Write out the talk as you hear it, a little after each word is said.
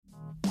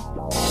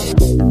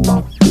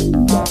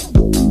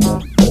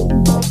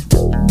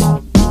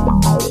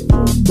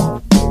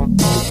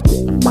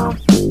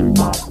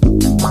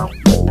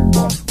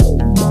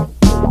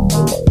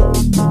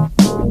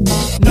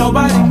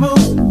Nobody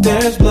move,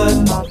 there's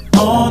blood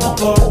on the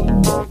floor,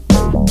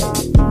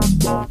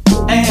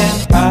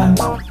 and I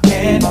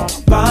can't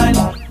find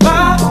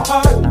my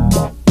heart.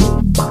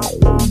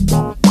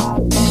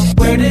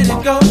 Where did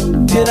it go?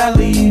 Did I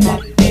leave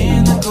it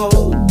in the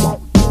cold?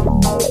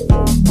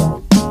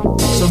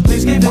 So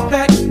please give it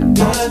back,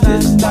 'cause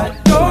it's not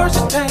yours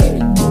to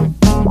take.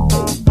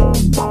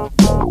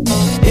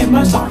 It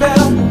must have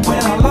fell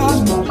when I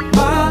lost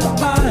my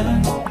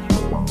mind.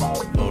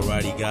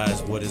 Alrighty,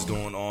 guys, what is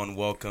going on?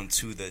 Welcome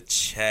to the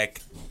Chec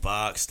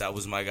box. That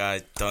was my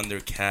guy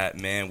Thundercat,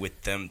 man,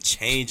 with them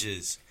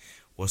changes.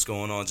 What's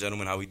going on,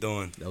 gentlemen? How we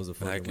doing? That was a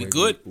fucking We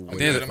good? I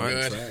did it,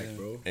 good.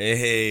 bro.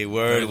 Hey,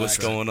 word. What's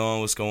going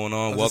on? What's going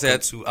on? Welcome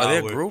to Are they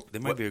a our group? They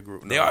might be a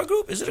group. They are a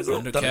group? Is it a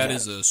group? Thundercat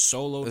is a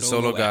solo. The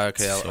solo guy. act.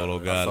 Okay, Solo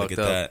guy. Look at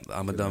that.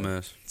 I'm a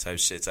dumbass.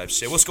 Type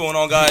shit. What's going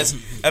on, guys?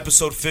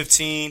 Episode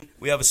 15.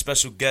 We have a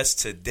special guest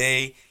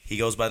today. He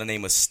goes by the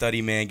name of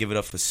Studdy, man. Give it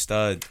up for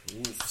Stud.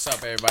 What's up,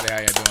 everybody?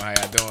 How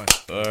y'all doing?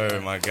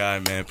 Word, my guy,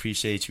 man.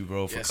 Appreciate you,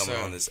 bro, for Yes, coming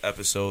sir. on this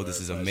episode. This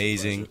is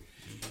amazing.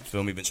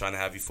 Feel me? Been trying to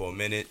have you for a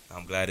minute.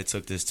 I'm glad it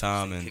took this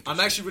time. And I'm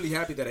actually really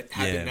happy that it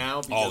happened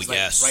now because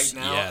yes, right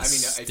now, yes. I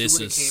mean, if This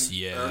it would have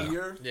came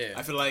earlier, Yeah.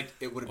 I feel like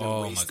it would have been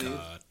Oh, my wasted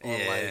God. or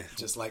Yeah. like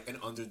just like an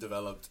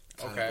underdeveloped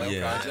kind Okay. of like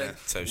Yeah.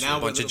 project. Type shit. Now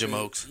we're Bunch of a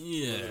little jamokes.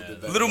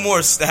 Yeah. a little more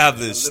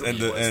established, A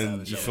little more and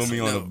established, you yeah. feel me,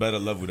 on a better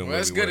level than Well, where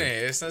it's we good were. in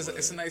here.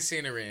 It's a nice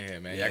scenery in here,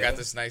 man. Y'all got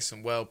this nice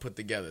and well put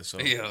together. So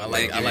Yeah, I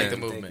like the Thank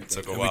movement. you.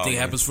 Took a while, Everything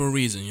man. happens for a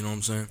reason, you know what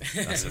I'm saying?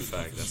 That's a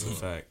fact. That's a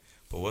fact.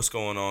 But what's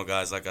going on,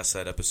 guys? Like I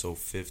said, episode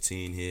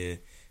 15 here.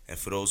 And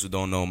for those who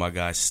don't know, my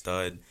guy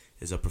Stud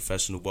is a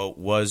professional. Well,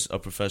 was a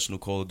professional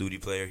Call of Duty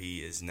player. He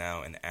is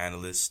now an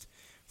analyst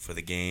for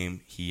the game.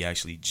 He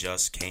actually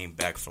just came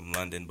back from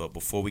London. But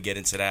before we get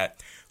into that,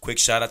 quick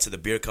shout out to the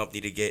beer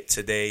company to get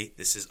today.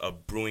 This is a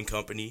brewing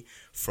company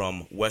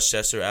from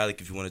Westchester.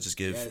 Alec, if you want to just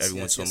give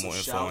everyone some more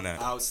info on that.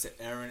 Shout outs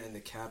to Aaron and the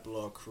Cap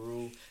Law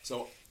crew.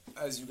 So,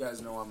 as you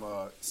guys know, I'm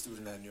a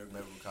student at New York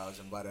Medical College.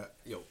 I'm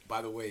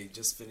by the way,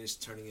 just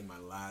finished turning in my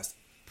last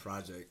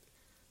project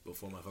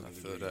before my fucking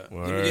degree. that. You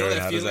know that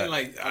How does feeling? that-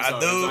 Like, I I'm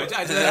do. sorry,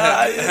 I'm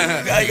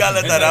sorry. I gotta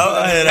let that out.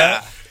 I hear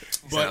that.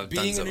 But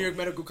being a New York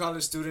Medical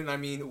College student, I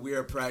mean, we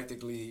are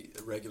practically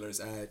regulars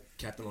at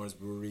Captain Lawrence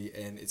Brewery,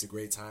 and it's a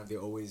great time. They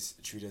always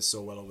treat us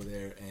so well over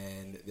there,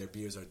 and their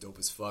beers are dope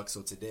as fuck.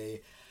 So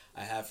today,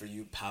 I have for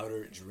you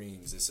Powder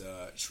Dreams. It's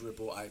a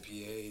triple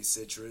IPA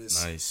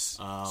citrus. Nice.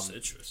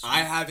 Citrus. I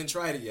haven't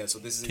tried it yet, so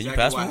this is Can you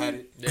exactly pass why I me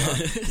had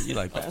one? it. You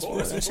like basketball?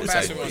 course. That We'll shit's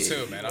pass like- you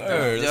one too, man. I'm Word,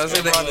 down. Yeah, I was let's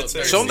saying go around that- the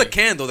table. show them the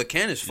can, though. The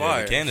can is Yeah,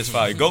 fire. the can is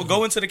fire.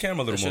 Go into the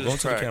camera a little That more. shit Go is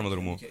into the crack. camera a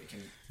little more. Can-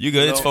 You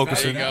good? It's There you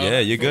focusing. go. Yeah,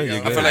 you're good. You're I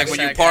I good. feel like when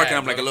you Check park out, and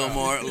I'm like a bro. little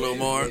more, a little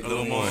more, a A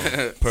little more. more.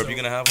 Perp, you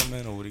gonna have one,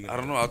 man, or what are you I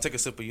gonna don't know. I'll take a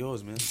sip of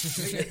yours, man.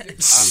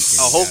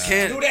 A A whole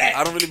can.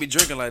 I don't really be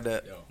drinking like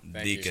that. Yo,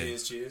 Thank you.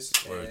 DK. cheers.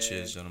 Word, And-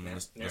 cheers, gentlemen.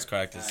 Let's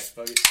crack this.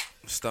 Alright, fuck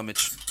it. Stomach.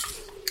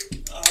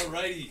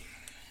 Alrighty.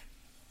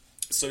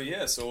 So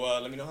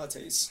let me know how it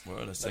tastes.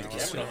 Word, let's Like take the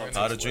this camera shit. know how it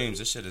Powder tastes. Dreams.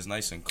 This shit is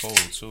nice and cold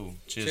too.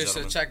 Cheers, Cheers to the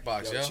gentlemen. check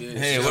box, yo. cheers.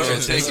 Hey, Yo, word.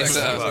 cheers, Cheers to cheers,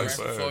 the cheers. box,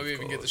 Before word. we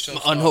even get the show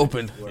started.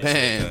 Unopened. Word.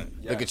 Man,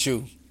 Yeah. look at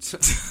you. You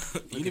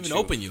didn't even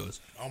open yours.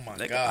 Oh my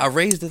I god.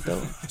 raised it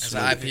though. It's an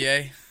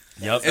IPA.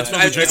 Yup, It's- that's what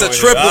we it's drink a over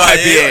triple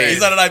here. IPA. He's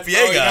not an IPA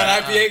Oh, you're guy.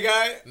 not an IPA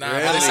guy? Nah,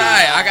 Really? but it's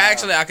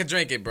alright. I could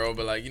drink it, bro.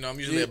 But like, I'm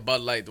usually a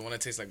Bud Light, the one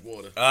that tastes like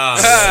water.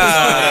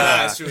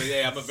 That's true.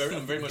 Yeah, I'm very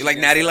much. You like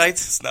against Natty that.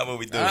 Lights? That's not what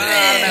we do. I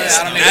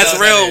don't need That's that.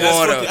 real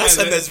water.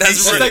 That's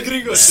That's real. like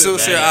gringo shit.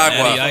 Sucia Natty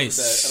agua.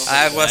 Ice.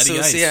 Agua Natty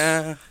Ice.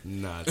 sucia.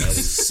 Nah, that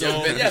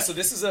is. So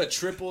this is a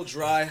triple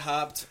dry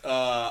hopped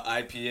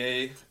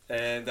IPA,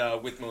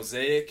 and with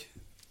Mosaic,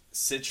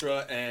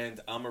 Citra,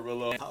 and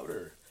Amarillo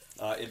powder,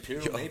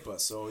 Imperial Napa.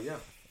 So yeah,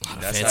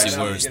 That's Fancy Try it out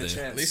when words you get a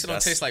there. chance. At least it don't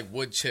That's- taste like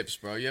wood chips,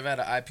 bro. You ever had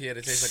an IPA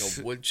that tastes like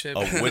a wood chip? A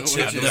wood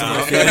chip. I've Nah,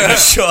 never- I'm not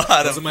sure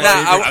how to. my Nah,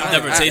 favorite. I've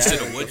never tasted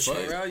a wood For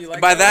chip. real? You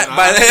like By that? that,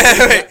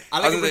 wait, I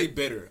like was it gonna really say-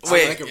 bitter.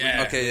 Wait, I like it really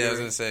yeah. Okay, yeah, I was bitter,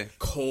 gonna say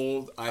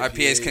cold IPA.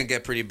 IPAs can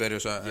get pretty bitter,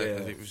 so I Yeah, think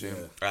what you're saying.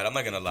 yeah. Alright, I'm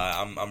not gonna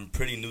lie. I'm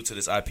pretty new to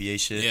this IPA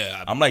shit.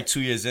 Yeah, I'm like 2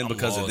 years in I'm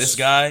because of lost. this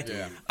guy.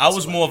 Yeah. I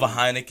was more of a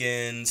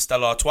Heineken,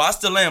 Stella Artois. I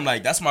still am.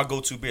 Like that's my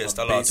go-to beer,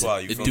 Stella basic. Artois.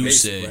 You It feel do me?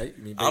 say. Right?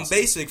 You mean I'm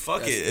basic.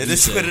 Fuck That's- it. It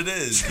is say. what it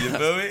is. You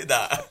feel me?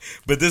 Nah.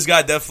 But this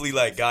guy definitely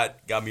like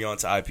got me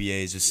onto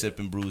IPAs. Just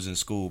sipping brews in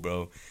school,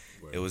 bro.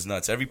 It was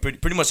nuts.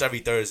 Pretty much every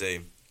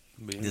Thursday,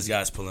 this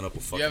guy's pulling up a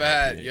fucking.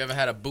 You ever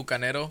had a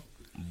Bucanero?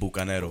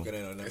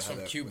 Bucanero. It's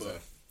from Cuba.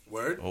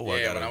 Word? Oh, I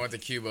Yeah, got when I it. went to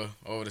Cuba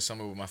over the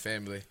summer with my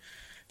family,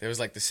 there was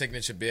like the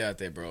signature beer out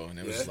there, bro, and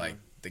it was Yeah. like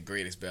the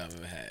greatest beer I've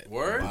ever had.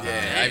 Word? Wow.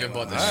 Yeah, I even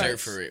bought the Nice. shirt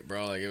for it,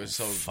 bro. Like it was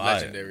so Fire.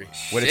 legendary.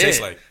 What it Shit.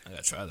 tastes like? I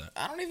gotta try that.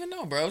 I don't even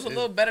know, bro. It was a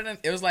little better than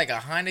it was like a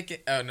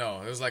Heineken.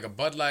 No, it was like a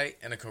Bud Light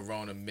and a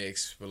Corona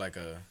mix with like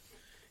a.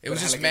 It was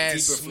But just had, mad a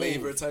deeper smooth.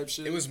 flavor type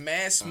shit. It was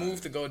mad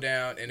smooth to go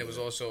down, and it was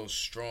also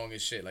strong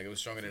as shit. Like, it was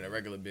stronger than a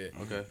regular beer.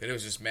 Okay. But it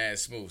was just mad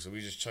smooth. So we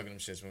was just chugging them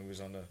shits when we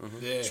was on the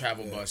Yeah,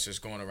 travel yeah. bus,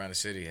 just going around the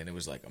city, and it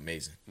was like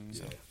amazing.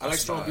 So, I like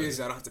strong beers.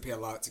 I don't have to pay a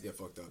lot to get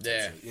fucked up. type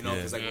Yeah. shit. You know,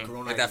 because like with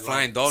Corona, Like that you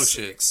Flying Dog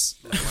shit. 6.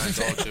 Flying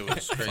Dog shit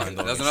was crazy.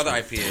 That was another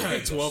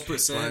IPA.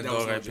 12%. Flying That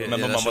was Dog no IPA. joke.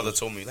 Remember, that my shit mother was-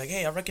 told me, like,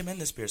 hey, I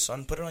recommend this beer,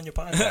 son. Put it on your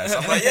podcast.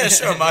 I'm like, yeah,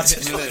 sure, man.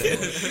 Just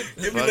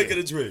give me a lick of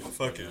the drink.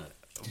 Fuck it.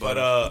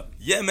 But,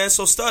 yeah, man.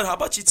 So, Stud, how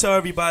about you tell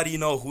everybody,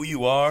 who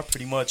you are,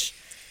 pretty much,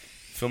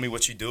 feel me,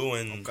 what you do,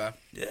 and, Okay.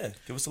 yeah,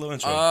 give us a little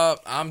intro.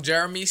 I'm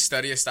Jeremy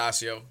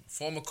StuDyy's,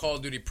 former Call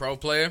of Duty pro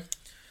player,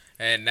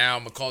 and now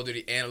I'm a Call of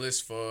Duty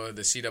analyst for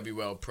the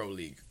CWL Pro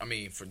League. I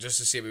mean, for just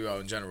the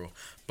CWL in general.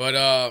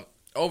 But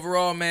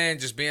overall, man,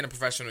 just being a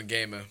professional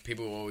gamer,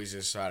 people always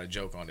just try to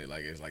joke on it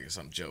like it's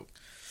some joke.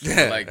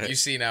 Like, you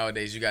see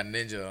nowadays, you got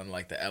Ninja on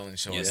like the Ellen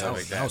show and stuff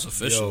like that was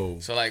official.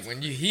 So like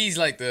he's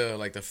like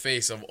the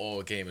face of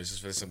all gamers,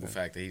 just for the simple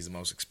fact that he's the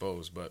most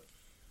exposed. But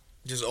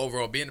just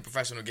overall, being a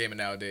professional gamer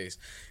nowadays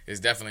is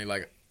definitely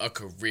like a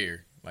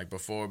career. Like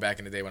before, back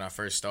in the day when I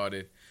first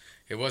started,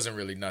 it wasn't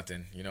really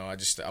nothing.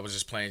 I was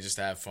just playing just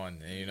to have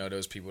fun. And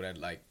those people that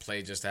like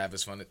play just to have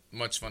as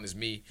much fun as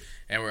me,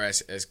 and were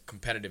as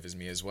competitive as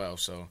me as well.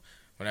 So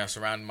when I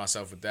surrounded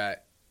myself with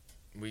that,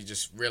 we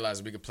just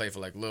realized we could play for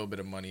like a little bit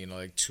of money,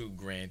 like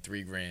 $2,000,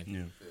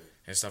 $3,000,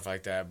 and stuff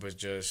like that. But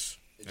just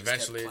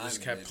eventually it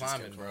just kept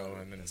climbing, bro.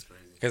 And then That's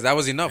crazy. Because that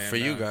was enough for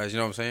And, you guys, you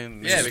know what I'm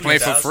saying? yeah, Just play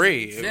for because-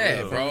 free.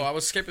 yeah, bro, I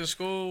was skipping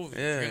school.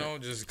 Yeah.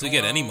 Just To going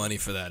get any on. money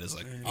for that is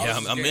like, I yeah,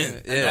 was I'm getting- in.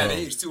 At Yeah. that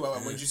age too.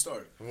 When did you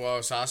start?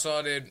 Well, so I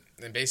started,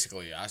 and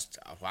basically,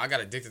 I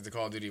got addicted to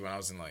Call of Duty when I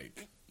was in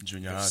like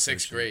Junior high.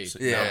 sixth grade.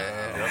 Yeah.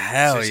 Yep.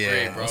 Hell Sixth yeah.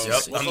 grade, bro. Yep,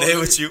 What I'm Call there of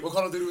with Duty- you. What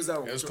Call of Duty was that?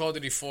 It was Call of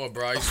Duty 4,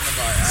 bro. I used to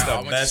remember. It's I the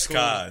went to best school.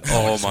 card.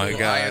 Oh my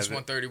God. IS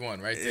 131,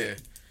 right there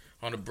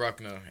on the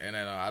Bruckner, and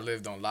then I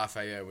lived on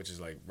Lafayette, which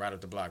is like right up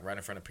the block, right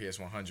in front of PS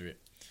 100.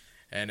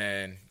 And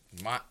then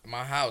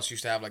my house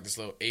used to have like this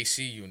little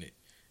AC unit,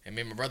 and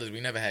me and my brothers, we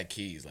never had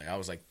keys. Like I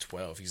was like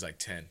 12, he's like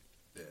 10.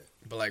 Yeah.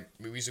 But like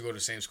we used to go to the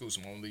same school, so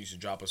my mom used to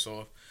drop us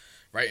off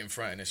right in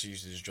front, and then she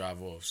used to just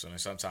drive off. So then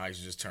sometimes I used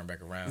to just turn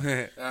back around,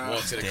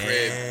 walk to the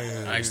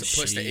crib. I used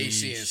to push the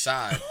AC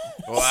inside.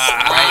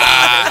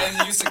 And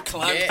you used to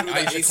climb Yeah, through I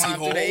the used to AC climb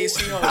hole. through the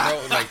AC hole,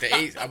 bro. Like the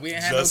AC, we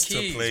didn't have Just no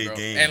to keys, play bro.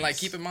 games. And like,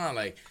 keep in mind,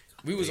 like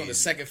we was on the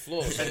second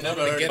floor, so in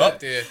never order to heard get of up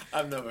there,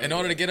 I've never. in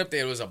order to get up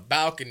there, it was a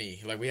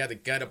balcony. Like we had to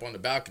get up on the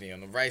balcony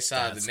on the right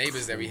side. That's The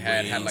neighbors that we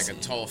had like a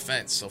tall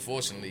fence. So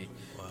fortunately,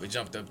 we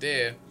jumped up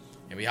there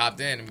and we hopped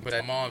in. And we put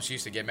that mom. She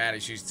used to get mad.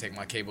 She used to take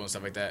my cable and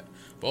stuff like that.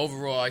 But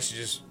overall, I was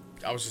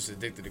just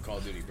addicted to Call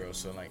of Duty, bro.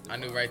 So like I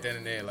knew right then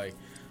and there, like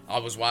I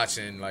was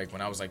watching like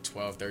when I was like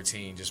 12,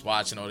 13, just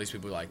watching all these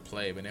people like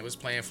play. But they was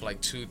playing for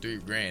like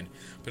 $2-3 grand.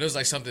 But it was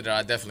like something that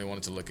I definitely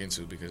wanted to look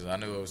into because I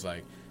knew it was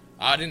like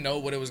I didn't know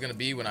what it was gonna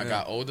be when I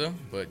got older.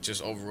 But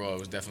just overall, it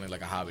was definitely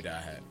like a hobby that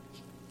I had.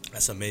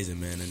 That's amazing,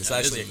 man. And it's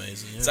That is actually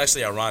amazing, yeah. It's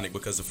actually ironic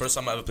because the first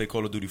time I ever played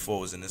Call of Duty 4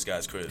 was in this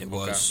guy's crib. It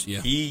was,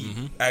 yeah. He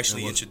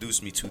actually It was.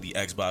 introduced me to the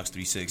Xbox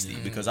 360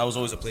 because I was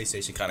always a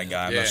PlayStation kind of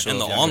guy. I'm Yeah. not sure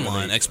And the if y'all can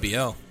online, relate.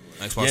 XBL,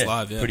 Xbox yeah,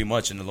 Live, yeah. pretty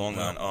much in the long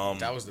run.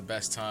 That was the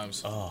best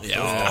times. oh,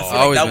 Yeah, I feel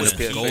I always like that been was a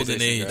peak.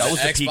 golden age. That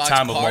was the peak Xbox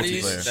time of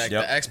parties, multiplayer. like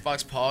Yep. the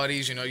Xbox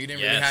parties. You didn't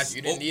really have,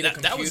 you didn't need a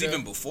computer. That was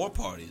even before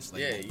parties.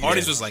 Like, Yeah,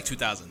 parties yeah. was like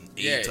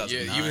 2008, Yeah,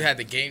 2009. you had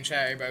the game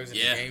chat. Everybody was in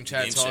Yeah, the game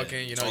chat game chat.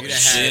 talking. You know, Talking you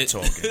didn't shit.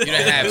 have Talking. you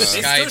didn't have They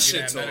still Skype. You shit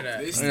didn't have none of talk.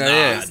 that. They still-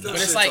 Yeah. they still But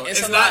it's shit like- talk. it's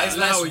a not- lot it's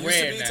not how it less used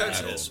to rare be now. type At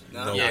shit. all.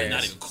 Nah. No Yeah, way.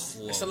 not even close.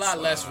 It's a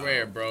lot less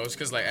rare, bro. It's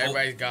because like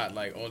everybody's got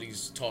like all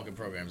these talking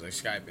programs like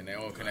Skype, and they're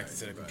all connected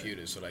to the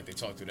computer, so like they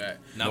talk through that.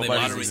 Now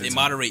Nobody's they using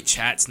moderate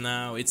chats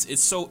now. It's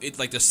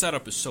like the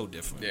setup is so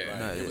different.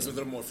 Yeah. Right. It was a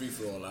little more free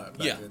for all back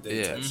Yeah. in the day.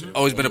 Yeah. type shit.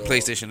 Always been a More-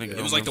 PlayStation nigga.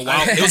 It was like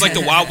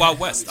the wild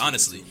west,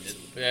 honestly.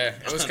 Yeah,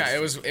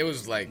 it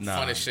was like Nah.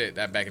 fun as shit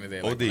that back in the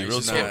day. Like, OD, when I used real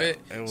to skip shit. it,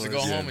 It to was, go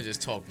yeah. home and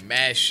just talk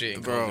mad shit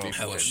in Call of Bro.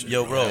 Duty 4.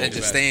 Yo, bro. And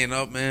just staying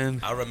up,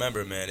 man. I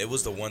remember, man. It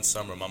was the one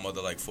summer my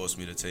mother like forced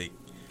me to take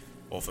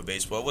off of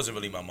baseball. It wasn't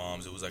really my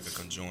mom's. It was like a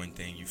conjoined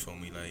thing. You feel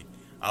me? Like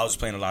I was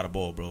playing a lot of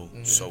ball, bro.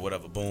 So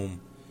whatever,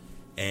 boom.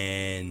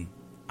 And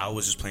I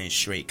was just playing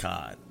straight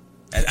COD.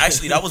 And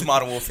actually, that was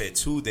Modern Warfare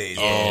 2 days.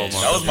 Bro. Yeah,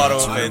 that was Modern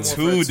Warfare Modern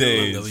 2 Warfare 2.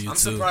 days. W2. I'm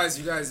surprised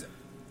you guys.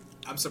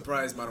 I'm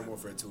surprised Modern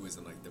Warfare 2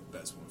 isn't like the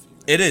best one for you.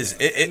 It is.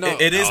 It is.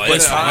 Oh, but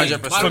it's for me,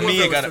 100%. for me,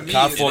 it For got me,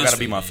 COD it 4 is got to for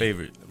be my me.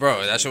 favorite.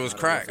 Bro, that shit was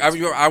crack. I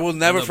will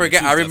never Modern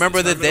forget. I Warfare 2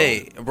 remember the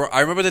definitely. day, bro. I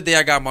remember the day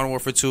I got Modern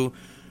Warfare 2,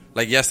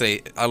 like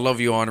yesterday. I love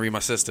you, Henri, my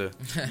sister.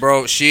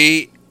 Bro,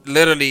 she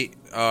literally,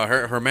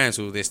 her man,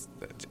 who they, you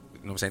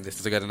know what I'm saying, they're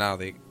still together now.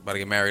 They about to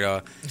get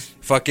married.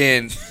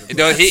 Fucking,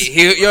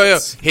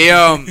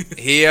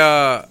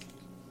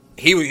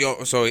 he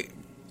was, so,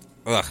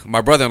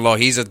 my brother-in-law,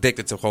 he's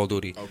addicted to Call of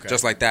Duty. Okay.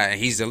 Just like that. And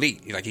he's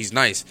elite. He's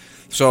nice.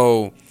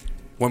 So,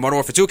 when Modern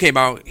Warfare 2 came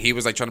out, he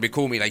was like trying to be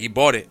cool with me. Like he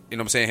bought it. You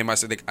know what I'm saying? Him, I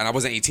said, and I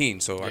wasn't 18,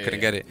 so I couldn't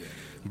get it.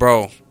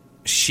 Bro,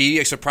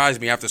 she surprised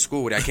me after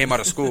school. I came out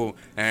of school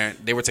and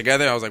they were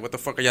together. I was like, what the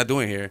fuck are y'all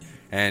doing here?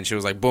 And she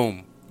was like,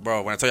 boom.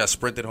 bro, when I tell you I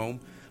sprinted home,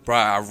 bro,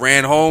 I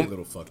ran home,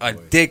 Little fuck boy.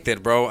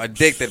 addicted, bro.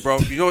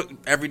 You know,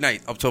 every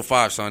night up till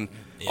 5, son.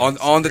 Yeah,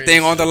 on the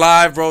thing, on the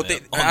live, bro. Yeah,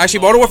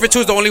 Actually, Modern Warfare 2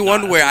 is the only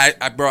one where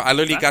I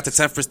literally got to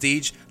 10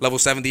 prestige, level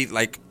 70,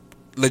 like,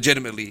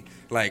 legitimately,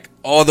 like,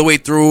 all the way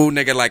through,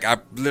 nigga. Like, I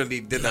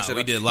literally did that shit.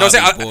 We did You know what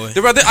I'm lobbies,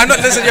 saying? boy. I know.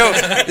 Listen, yo,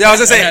 I was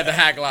just saying. had the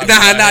hack lobby.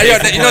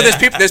 Yo, you know,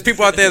 there's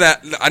people out there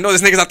that I know.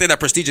 There's niggas out there that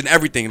prestige in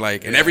everything,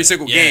 like in every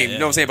single game. You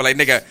know what I'm saying? But like,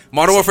 nigga,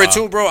 Modern Warfare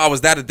 2, bro, I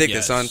was that addicted,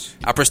 Yes. son.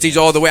 I prestige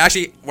all the way.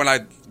 Actually, when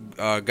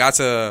I got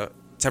to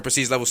 10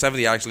 prestige level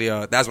 70, actually,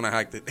 that's when I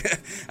hacked it.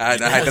 I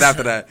hacked it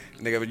after that,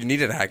 nigga. But you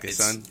needed to hack it,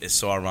 son. It's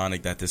so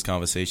ironic that this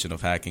conversation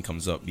of hacking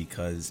comes up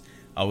because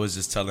I was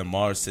just telling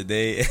Mars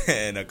today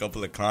and a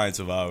couple of clients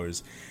of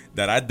ours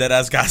that I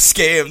deadass got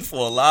scammed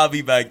for a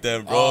lobby back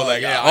then, bro. Oh,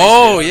 like, yeah.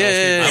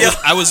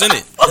 I was in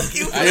it. fuck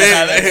you.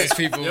 I like these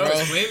people, Yo, bro.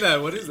 explain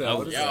that. What is that?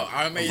 What is Yo, that?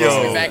 I remember used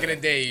to be back in the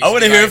day. I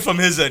want to hear it from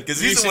his end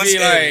because You he's used the to one be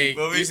scared.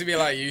 like, used to be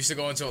like, you used to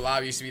go into a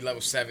lobby, used to be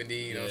level 70,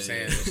 you know what I'm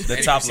saying? The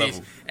Any top prestige-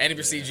 level. Any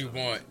prestige you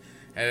want.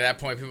 And at that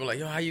point, people were like,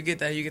 yo, how you get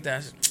that? You get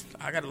that?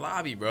 I got a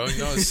lobby, bro. You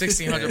know, it's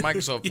 1,600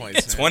 Microsoft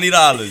points. $20. $20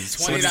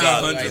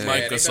 1,600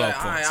 like, Microsoft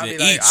I'll points. be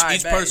Yeah, like,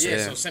 each bet. person. Yeah,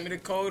 Yeah. so send me the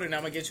code and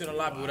I'm going to get you in the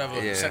lobby,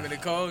 whatever. Yeah. Send me the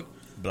code.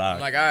 Black.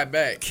 I'm like, all right,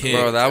 bet. Kid.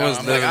 Bro, that was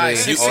I'm like, all right,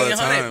 literally all the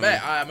 1,600, time.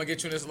 bet. All right, I'm going to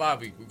get you in this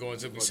lobby. We're going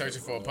to be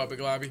searching for a public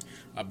lobby.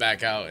 I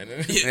back out. And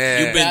then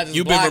Yeah.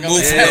 You've been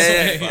removed from Yeah.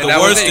 the And that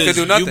was worst it. You could is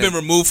do you've nothing. been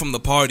removed from the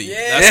party.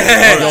 Yeah,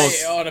 That's the like,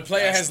 worst. oh, the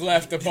player has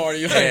left the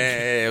party. Like,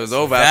 Yeah, it was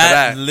over that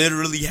after that.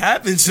 literally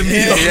happened to me.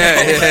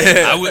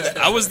 Yeah.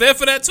 I was there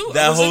for that too.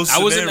 That I was whole in,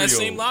 scenario. I was in that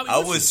same lobby. I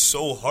with you. was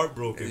so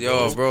heartbroken.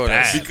 Yo, bro,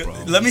 that's Bad.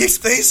 Because, let me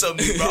explain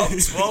something, bro. I'm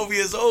 12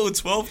 years old,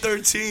 12,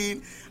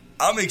 13.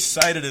 I'm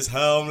excited as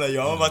hell. I'm like,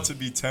 yo, I'm about to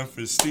be 10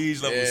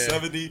 prestige, level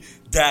 70.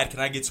 Dad, can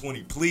I get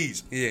 20,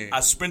 please? Yeah. I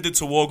sprinted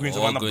to Walgreens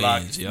around the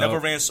block. Walgreens, yup. Never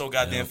ran so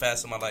goddamn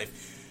fast in my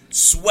life.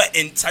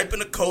 Sweating, typing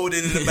the code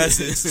in the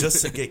message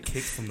just to get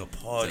kicked from the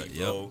party,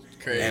 bro.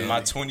 Crazy. And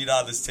my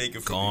 $20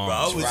 taken from me, bro.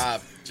 I was,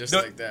 Rob, just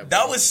th- like that.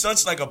 that bro. was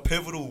such like a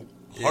pivotal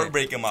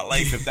heartbreak in my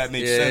life, if that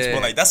makes Yeah. sense.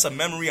 But like, that's a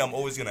memory I'm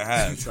always gonna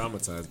have.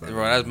 Traumatized by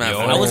Bro, that's mad. Yo,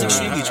 funny. I was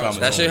extremely traumatized.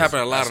 That shit happened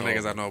to a lot of That's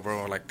niggas I know,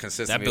 bro. Like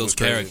consistently. That builds It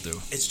was crazy.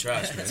 character. It's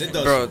trash, man. It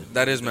does. Bro,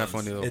 that is mad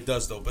funny though. It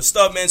does though. But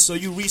stuff, man. So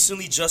you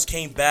recently just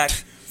came back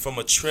from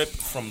a trip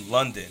from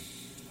London.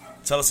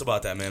 Tell us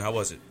about that, man. How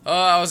was it?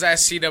 I was at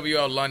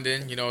CWL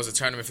London. You know, it was a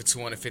tournament for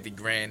 250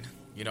 grand.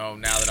 You know,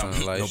 now that I'm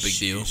Like, No big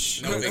deal.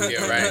 no big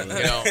deal, right?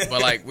 You know, but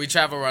like we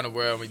travel around the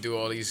world and we do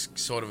all these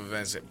sort of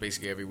events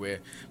basically everywhere.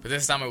 But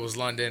this time it was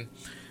London.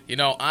 You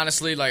know,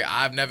 honestly, like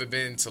I've never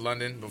been to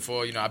London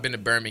before. You know, I've been to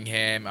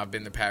Birmingham, I've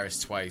been to Paris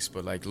twice,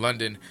 but like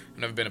London, I've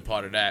never been a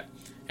part of that.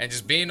 And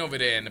just being over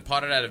there and the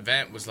part of that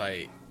event was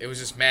like, it was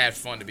just mad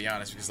fun to be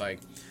honest, because like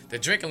the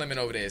drinking limit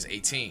over there is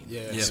 18.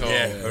 Yeah. So,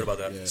 Heard about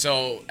that. Yeah.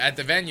 So at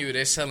the venue,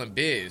 they're selling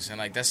beers, and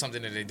like that's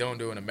something that they don't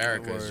do in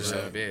America. Is just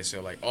selling beers.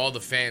 So like all the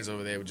fans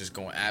over there were just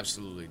going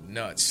absolutely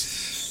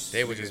nuts.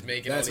 They were just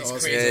making That's all these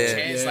awesome. crazy Yeah,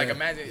 chants. yeah, Like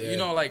imagine, yeah. you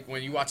know, like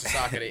when you watch a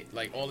soccer, they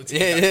like all the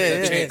teams. Yeah, got yeah,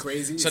 crazy yeah. chants.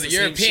 Crazy. So It's the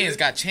same Europeans shit.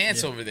 got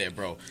chants Yeah. over there,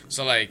 bro.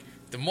 So like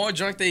the more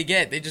drunk they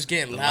get, they just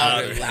getting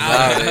louder, and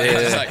louder. Louder, yeah.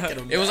 It's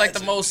like, it was like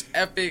the most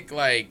epic,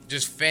 like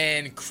just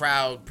fan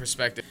crowd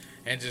perspective,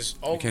 and just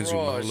can zoom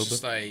out overall, a it's little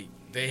just bit? like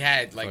they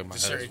had Like, like my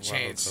the head certain is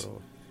wild chants cut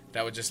off.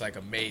 that were just like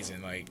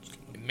amazing. Like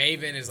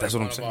Maven is like That's what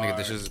one I'm of saying, nigga. our,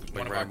 This is, like,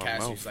 one of right our in my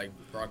casters, mouth. like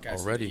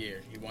broadcaster Already. of the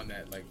year. He won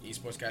that like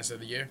esports caster of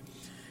the year,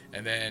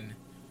 and then.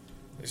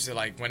 It's just,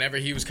 like whenever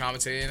he was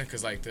commentating,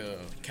 because like the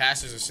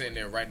casters are sitting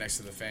there right next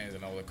to the fans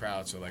and all the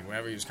crowd. So like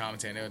whenever he was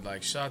commentating, they would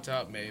like shut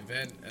up,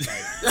 Maven, and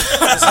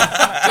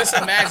like just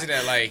imagine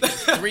that like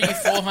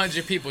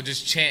 300-400 people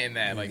just chanting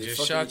that, like They just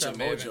fucking shut with up,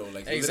 your Maven. mojo, like,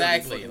 literally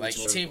Exactly, fucking like with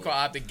a your team mojo. called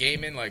Optic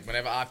Gaming. Like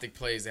whenever Optic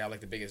plays, they have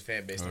like the biggest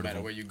fan base, no Heard matter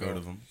of where you go. Heard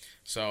of them.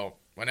 So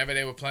whenever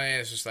they were playing,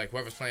 it's just like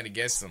whoever's playing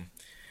against them,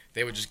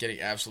 they were just getting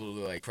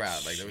absolutely like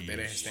crowd. Like they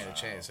didn't stand a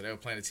chance. So they were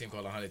playing a team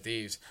called 100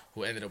 Thieves,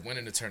 who ended up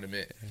winning the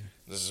tournament.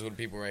 This is who the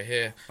people right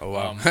here. Oh,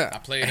 wow. I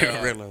played. I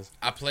didn't realize.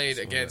 I played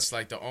against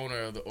like the owner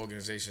of the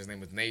organization. His name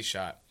was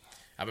Nadeshot.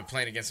 I've been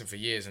playing against him for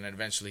years, and then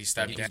eventually he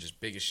stepped down.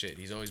 Just big as shit.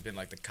 He's always been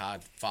like the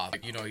COD father.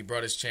 You know, he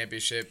brought his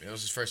championship. It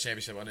was his first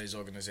championship under his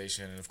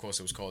organization, and of course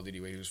it was Call of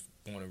Duty, where he was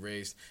born and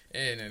raised.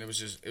 And it was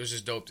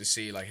just dope to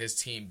see like his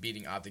team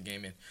beating Optic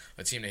Gaming,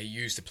 a team that he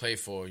used to play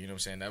for. You know what I'm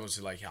saying? That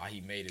was like how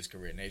he made his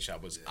career.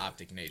 Nadeshot was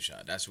Optic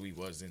Nadeshot. That's who he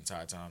was the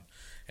entire time.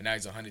 And now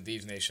he's 100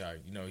 Thieves Nadeshot.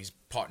 You know, he's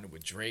partnered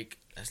with Drake.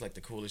 That's like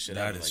the coolest shit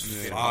That ever.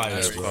 is Like, fire,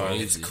 That's bro.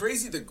 crazy. It's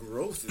crazy the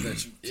growth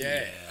that you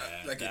Yeah.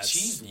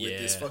 achieved with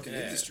this fucking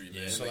industry,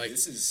 man. So, like, like,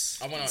 this is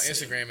I went on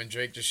insane. Instagram and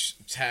Drake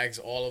just tags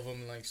all of them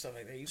and like stuff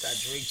like that. You got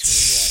Drake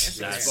tweeting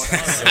So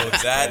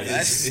that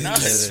That's is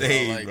nuts,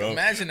 insane, Like, bro.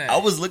 imagine that. I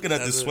was looking at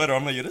this sweater.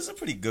 I'm like, yo, this is a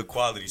pretty good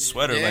quality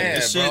sweater. Yeah, like,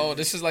 this shit, bro.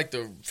 This is like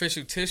the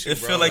official tissue. it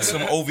bro. feel like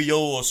some OVO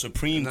or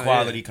Supreme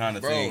quality kind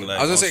of Bro, thing. Like,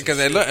 I was gonna say because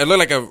it looked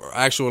like a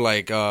actual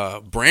like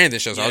brand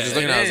and shit. So I was just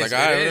looking at it. I was like,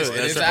 all right, it is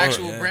that's an a-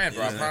 actual brand,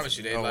 bro. I promise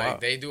you. They Oh, wow.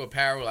 they do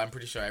apparel. I'm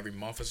pretty sure every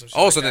month or some shit.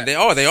 Oh, like so then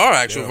that. they are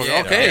actual.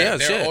 Yeah, Okay, yeah,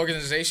 they're shit. an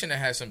organization that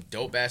has some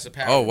dope ass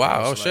apparel. Oh wow,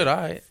 bro. oh So, shit, like,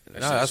 all right. that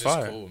Nah, shit's that's just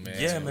fire. cool, man.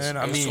 Yeah, So man.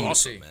 I it's mean,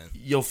 awesome, man.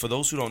 yo, for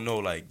those who don't know,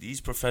 like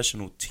these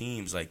professional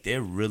teams, like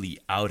they're really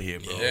out here,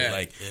 bro. Yeah.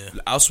 Like,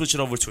 I'll switch it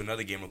over to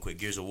another game real quick.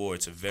 Gears of War.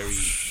 It's a very,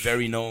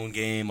 very known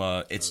game.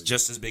 It's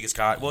just as big as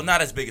COD. Well,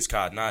 not as big as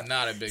COD. Not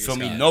as big as for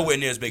me. COD. Nowhere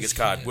near as big as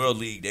COD. World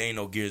League. There ain't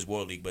no Gears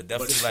World League, but But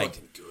definitely it's like.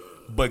 fucking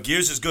good. But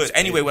Gears is good.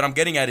 Anyway, what I'm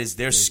getting at is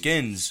there's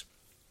skins.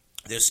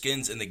 There's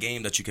skins in the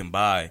game that you can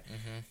buy,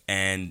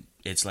 and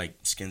it's like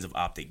skins of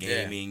Optic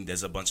Gaming.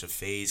 There's a bunch of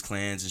FaZe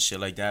clans and shit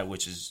like that,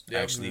 which is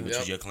actually which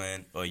is your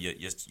clan or your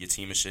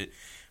team and shit.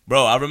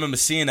 Bro, I remember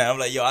seeing that. I'm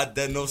like, yo, I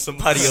didn't know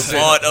somebody a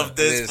part of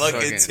this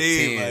fucking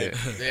team.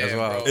 Like, As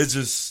well. it's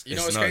just You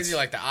know it's what's crazy? nuts.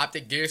 Like the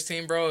Optic Gears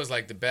team, bro, is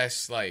like the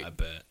best. Like I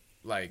bet.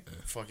 like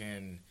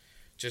fucking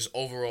just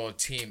overall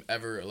team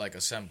ever like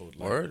assembled.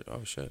 Like, Word.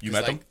 Oh shit. You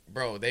 'cause, met them?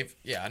 bro?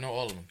 I know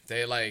all of them.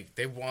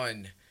 They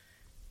won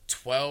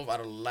 12 out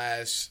of the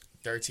last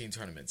 13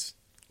 tournaments.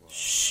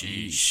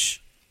 Sheesh.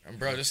 And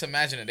bro, just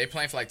imagine it. They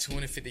playing for like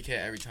 250K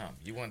every time.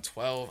 You won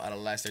 12 out of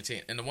the last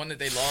 13, and the one that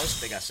they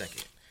lost, they got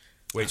second.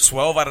 Wait,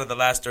 12 out of the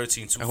last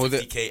 13, who the-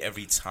 250K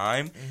every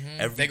time.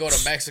 They go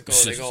to Mexico.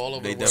 They go all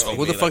over the world. definitely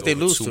Who the made, fuck like, they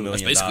over lose $2 to? million.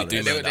 That's basically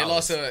And $3 they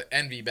lost to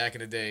Envy back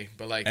in the day,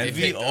 but like they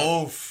Envy, picked up,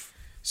 oh,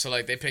 so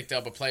like they picked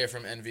up a player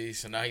from Envy,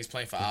 so now he's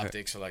playing for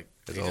Optic. So like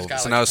they It's just over. got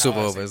So like now the it's super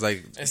power over. It's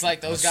like It's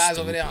like those guys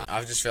over there.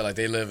 I just feel like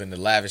they live in the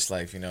lavish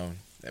life, you know.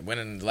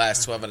 Winning the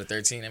last 12 out of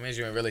 13, that means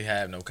you don't really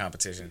have no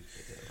competition.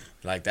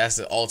 Like, that's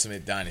the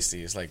ultimate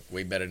dynasty. It's like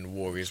way better than the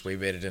Warriors, way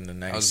better than the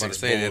 96 I was about to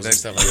say Bulls that. and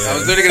stuff like that. I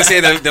was literally gonna say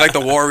that they're like the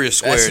Warriors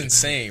That's squared.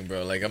 insane,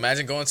 bro. Like,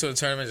 imagine going to a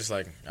tournament just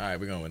like, all right,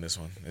 we're going to win this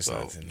one. It's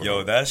like,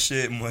 yo, that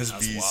shit must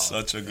be wild.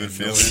 such a good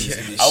Yeah.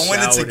 feeling. I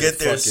wanted to Showered get in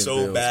there fucking so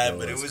bills, bad, bro.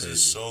 but it That's was crazy.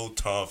 just so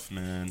tough,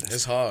 man.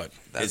 it's hard.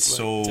 It's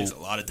so. Takes a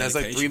lot of That's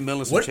dedication. like $3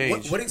 million some What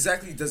change. what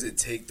exactly does it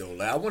take though?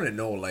 Like I want to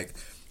know. Like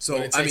so,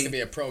 What it takes I mean, to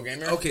be a pro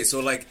gamer? okay, so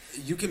like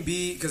you can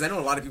be because I know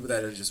a lot of people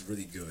that are just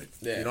really good.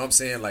 Yeah. You know what I'm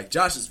saying? Like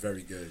Josh is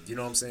very good. You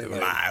know what I'm saying?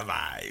 Like,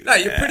 Lie. nah,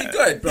 you're pretty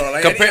good, bro.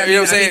 Like, Compare- you know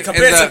what I'm saying?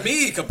 compared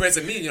In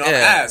to me, you know, I'm Yeah.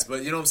 ass.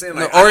 But you know what I'm saying?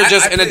 No, Like, or I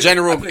just I in a play-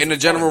 general I play in for a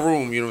general fun.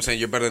 room, you know what I'm saying?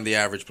 You're better than the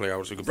average player. I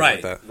would compare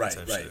Right, like that. right,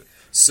 Type right. shit.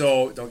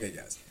 So don't get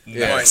gas.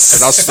 Yeah, But-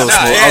 'cause I'll still Nah,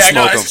 smoke. yeah, I'll I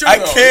know, smoke it's them. true, I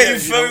though. can't. Yeah, You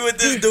feel me with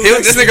this dude?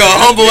 This nigga will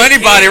humble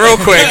anybody real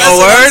quick. That's Oh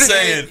what I'm word.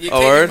 saying. You Oh,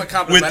 can't word? give him a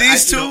compliment. With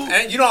these you know, two?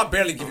 and you know I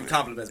barely give you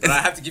compliments, but I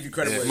have to give you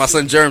credit. where My it's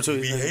son Germ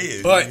too. We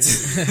hated.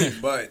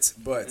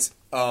 but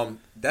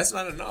that's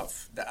not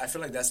enough. I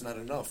feel like that's not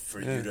enough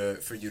for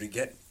you to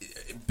get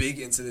big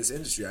into this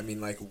industry. I mean,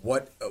 like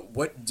what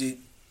did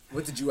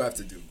you have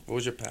to do? What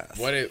was your path?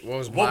 What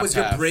was What my was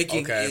your path?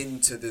 breaking Okay.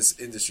 into this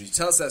industry?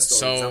 Tell us that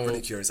story. 'Cause So- I'm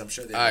really curious. I'm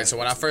sure. All right, so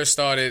when I first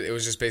started, it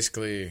was just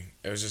basically,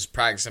 it was just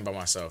practicing by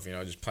myself, you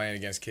know, just playing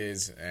against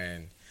kids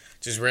and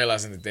just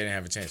realizing that they didn't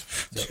have a chance.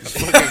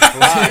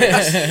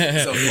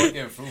 so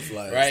fucking fruit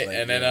flies, Right? like,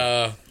 And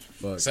then,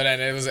 fuck. so then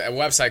it was a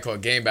website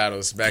called Game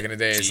Battles back in the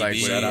day. It's like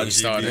GB. when Shout out you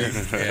started.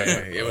 GB.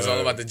 Yeah, it was all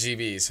about the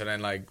GB. So then,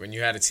 like, when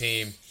you had a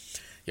team,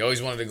 you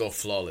always wanted to go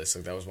flawless.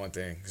 Like, that was one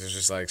thing. It was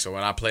just like, so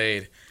when I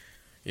played,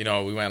 you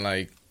know, we went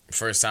like,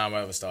 first time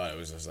I ever started, it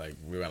was just like,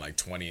 we went like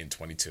 20 and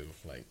 22.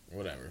 Like,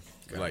 whatever.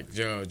 Like,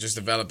 you know, just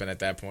developing at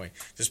that point.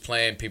 Just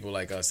playing people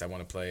like us that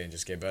want to play and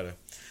just get better.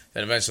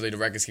 Then eventually the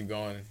records keep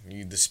going.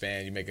 You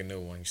disband, you make a new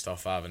one. You start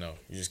 5-0.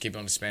 You just keep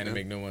on disbanding and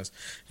make new ones.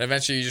 And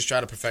eventually you just try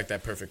to perfect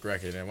that perfect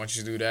record. And once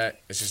you do that,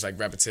 it's just like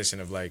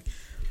repetition of like,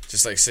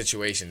 just like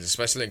situations,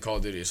 especially in Call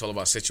of Duty. It's all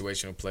about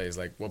situational plays,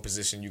 like what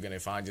position you're going to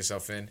find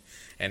yourself in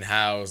and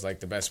how is like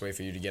the best way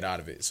for you to get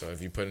out of it. So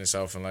if you put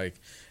yourself in like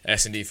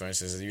S&D, for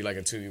instance, if you like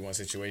a 2v1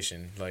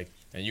 situation, like,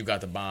 and you got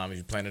the bomb, and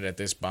you planted at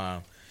this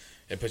bomb,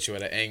 it puts you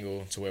at an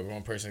angle to where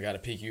one person got to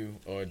peek you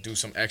or do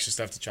some extra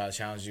stuff to try to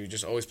challenge you.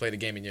 Just always play the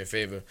game in your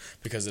favor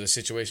because of the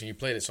situation. You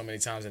played it so many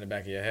times in the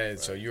back of your head,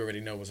 so you already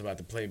know what's about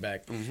to play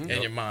back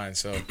in your mind.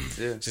 So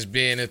Yeah. just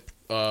being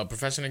a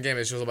professional game,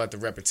 it's just about the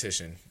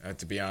repetition,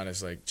 to be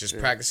honest. Like, just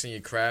practicing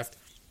your craft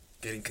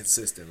getting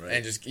consistent, right?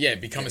 and just,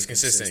 become as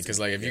consistent. Because,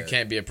 like, if you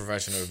can't be a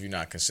professional if you're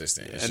not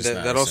consistent. It's And just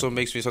that not also simple.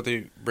 makes me something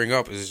you bring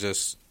up is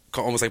just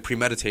almost like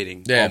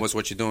premeditating Yeah. almost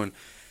what you're doing.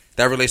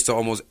 That relates to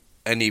almost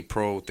any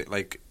pro.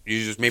 Like,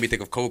 you just made me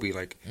think of Kobe,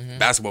 like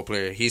basketball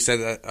player. He said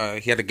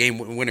that he had a game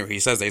winner. He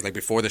says that he's like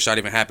before the shot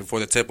even happened, before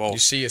the tip off. You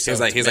see He's yourself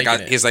like making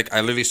it. he's like I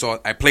literally saw.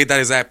 I played that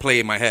exact play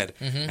in my head,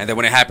 and then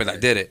when it happened, I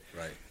did it.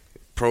 Right.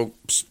 Pro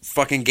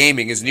fucking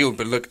gaming is new,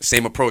 but look,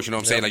 same approach. You know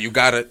what I'm saying? Like, you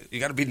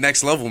gotta be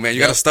next level, man. You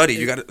gotta study.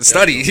 You gotta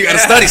study. You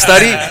gotta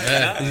study.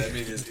 I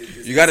mean,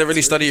 You gotta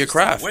really study your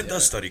craft. Where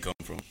does study come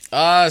from?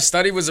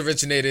 Study was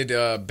originated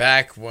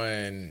back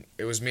when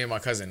it was me and my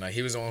cousin. Like,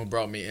 he was the one who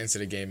brought me into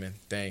the gaming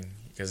thing.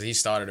 because he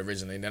started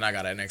originally. And then I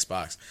got an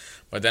Xbox.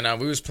 But then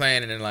we was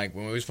playing, and then like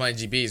when we was playing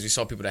GBs, we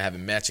saw people that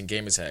having matching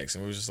gamer tags,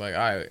 and we was just like, all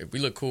right, if we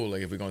look cool,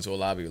 like if we go into a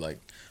lobby, like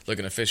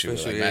looking official,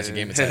 like matching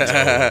gamer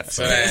tags.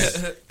 So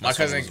then my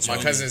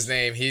cousin's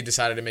name, he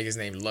decided to make his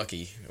name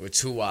Lucky with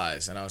 2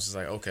 Y's, and I was just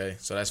like, okay,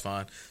 so that's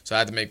fine. So I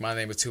had to make my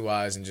name with 2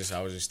 Y's, and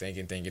I was just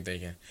thinking.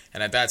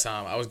 And at that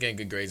time, I was getting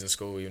good grades in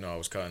school. You know, I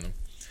was cutting them.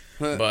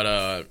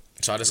 But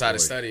so I decided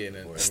to study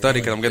and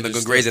study because I'm getting the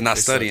good grades and not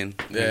studying.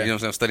 Yeah. You know what I'm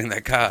saying? I'm studying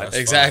that college.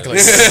 Exactly.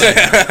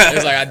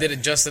 It's like I did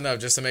it just enough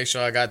just to make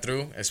sure I got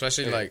through.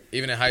 Especially like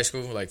even in high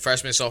school, like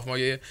freshman, sophomore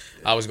year,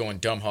 I was going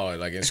dumb hard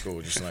like in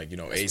school, just like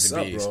A's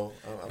and B's.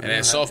 And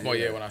then sophomore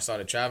year when I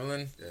started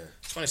traveling,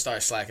 it's when I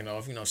started slacking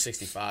off.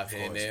 65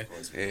 here and there.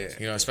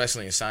 Yeah.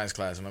 Especially in science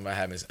class. I remember I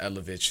had Miss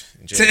Elovich.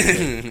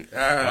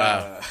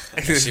 Wow,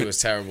 she was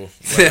terrible.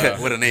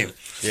 But, what a name.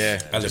 Yeah,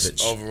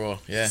 just overall.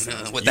 Yeah.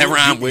 What that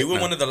rhyme with? You were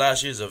one of the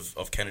last years of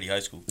Kennedy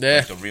High School. Yeah.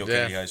 Like the real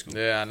Kennedy High School.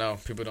 Yeah, I know.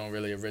 People don't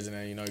really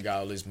originate. You got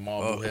all this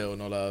Marble Hill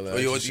and all that other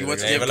you went to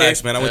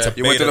relax, man. I went to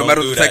You went to the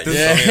metal detectors?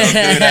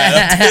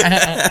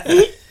 Yeah.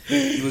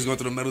 You was going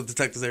to the metal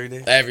detectors every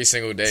day? Every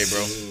single day,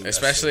 bro.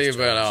 Especially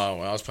when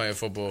I was playing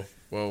football.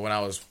 Well, when I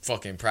was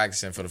fucking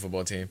practicing for the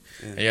football team,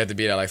 and you had to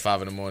be there like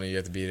 5 in the morning. You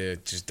had to be there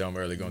just dumb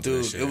early going through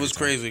this shit. Dude, it was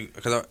crazy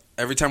because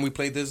every time we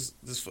played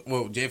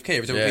JFK.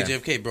 Every time we played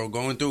JFK, bro,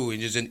 going through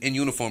and just in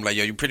uniform, like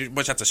yo, you pretty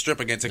much have to strip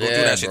again to go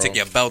through that shit. Take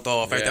your belt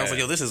off. Everything. I was like,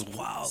 yo, this is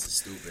wild. This is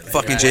stupid. Like,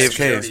 fucking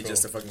JFK.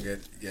 Just to fucking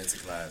get into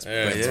class.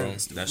 Yeah.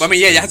 But I mean,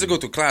 you had to go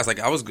through class.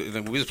 Like we was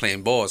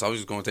playing balls. I was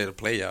just going there to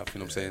play y'all. You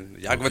know what I'm saying?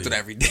 Y'all went through that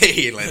every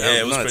day. Like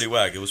it was pretty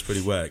whack. It was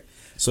pretty whack.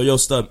 So yo,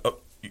 Stud.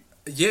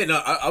 Yeah, no,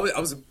 I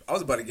was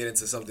about to get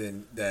into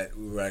something that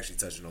we were actually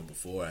touching on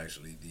before.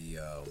 Actually,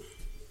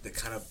 the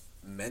kind of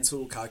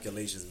mental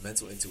calculations,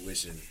 mental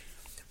intuition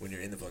when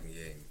you're in the fucking game.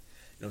 You know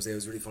what I'm saying? It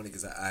was really funny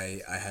because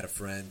I had a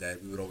friend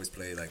that we would always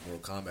play like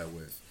Mortal Kombat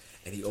with,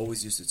 and he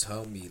always used to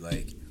tell me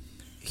like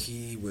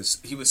he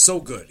was so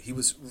good. He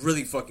was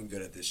really fucking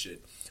good at this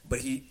shit.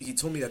 But he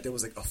told me that there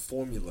was like a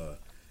formula.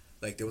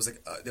 Like there was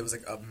like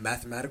a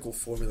mathematical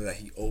formula that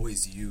he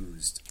always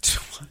used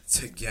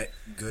to get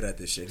good at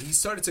this shit. He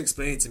started to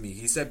explain it to me.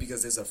 He said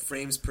because there's a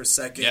frames per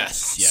second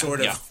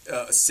sort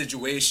of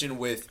situation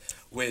with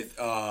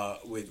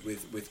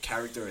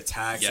character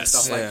attacks and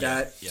stuff like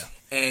that. Yeah.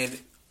 And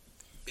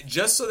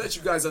just so that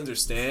you guys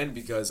understand,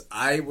 because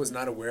I was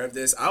not aware of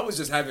this, I was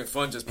just having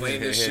fun, just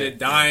playing this shit,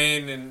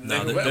 dying and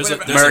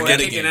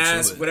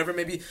whatever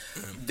maybe.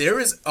 There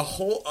is a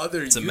whole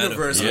other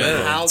universe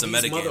of how these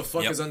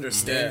motherfuckers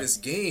understand this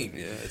game.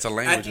 Yeah, it's a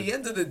language. At the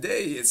end of the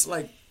day, it's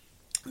like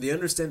they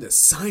understand the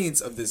science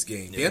of this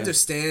game. They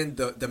understand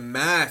the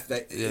math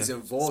that is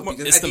involved.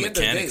 Because it's the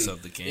mechanics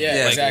of the game.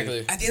 Yeah,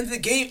 exactly. At the end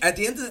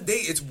of the day,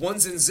 it's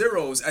ones and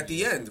zeros at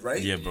the end,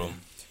 right? Yeah, bro.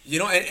 And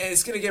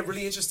it's going to get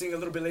really interesting a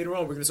little bit later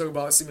on. We're going to talk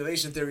about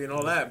simulation theory and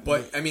all that.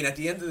 But, I mean, at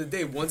the end of the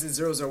day, ones and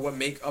zeros are what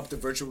make up the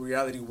virtual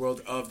reality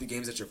world of the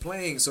games that you're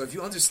playing. So if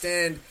you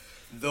understand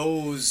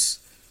that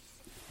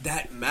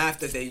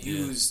math that they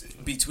use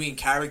between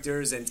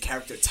characters and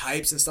character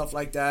types and stuff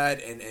like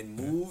that and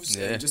moves,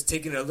 and just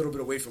taking it a little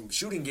bit away from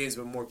shooting games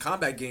but more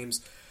combat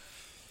games,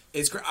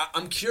 it's great.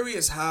 I'm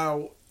curious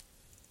how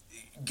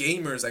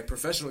gamers, like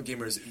professional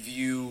gamers,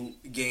 view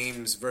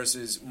games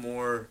versus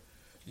more...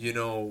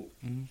 casual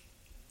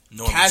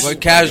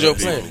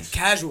players.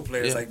 Casual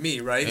players like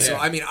me, right? Yeah. So,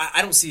 I mean,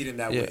 I don't see it in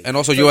that way. And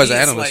also, you as an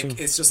analyst. Like,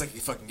 it's just like a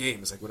fucking game.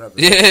 It's like, whatever.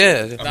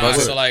 Yeah.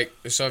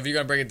 So if you're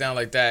going to break it down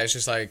like that, it's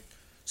just like...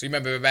 So, you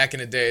remember back in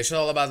the day, it's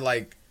all about,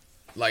 like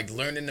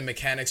learning the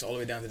mechanics all the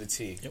way down to the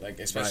T. Like,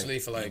 especially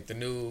for, like, the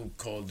new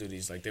Call of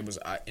Duties. Like, there was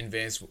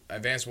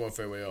Advanced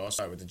Warfare where it all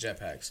started with the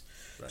jetpacks.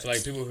 Right. So,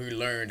 like, people who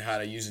learned how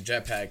to use a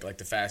jetpack, like,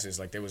 the fastest,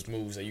 like, there was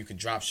moves that you could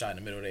drop shot in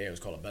the middle of the air. It was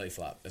called a belly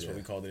flop. That's what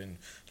we called it in,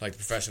 like, the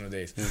professional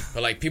days.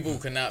 But, like, people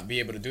could not be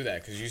able to do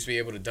that because you used to be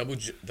able to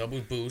double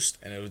boost,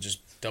 and it would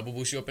just double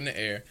boost you up in the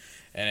air.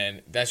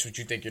 And that's what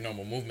you think your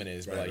normal movement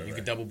is. But, like, you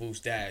could double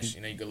boost dash.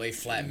 You could lay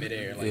flat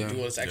midair and, like, do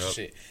all this extra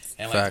shit.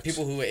 And, like, the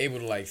people who were able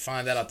to, like,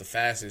 find that out the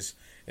fastest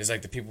is,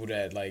 like, the people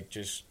that, like,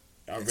 just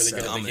are really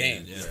good at the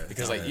game. Yeah.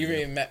 Because, like, you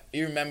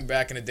remember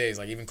back in the days,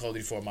 like, even Call of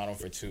Duty 4, Modern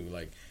Warfare 2,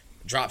 like,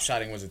 drop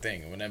shotting was a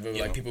thing. Whenever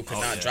like people could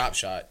not drop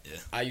shot,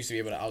 I used to be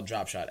able to out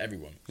drop shot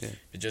everyone. Yeah.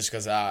 Just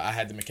because I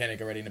had the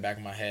mechanic already in the back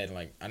of my head, and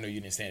like I knew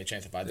you didn't stand a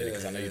chance if I did it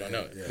because I know you don't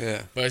know it.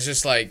 Yeah. But it's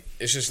just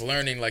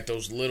learning like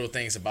those little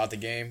things about the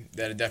game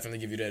that definitely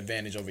give you the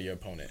advantage over your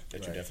opponent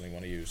that you definitely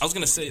want to use. I was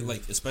gonna say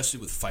like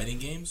especially with fighting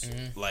games,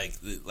 like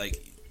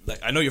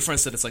I know your friend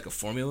said it's like a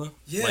formula.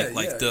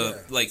 Like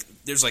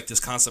there's like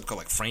this concept called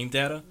like frame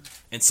data.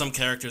 and some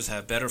characters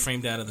have better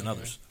frame data than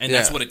others, and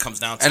that's what it comes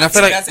down to. And I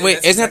feel like, That's- wait,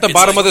 that's isn't at the exactly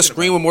bottom what of the I'm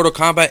screen talking with Mortal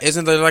Kombat?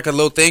 Isn't there like a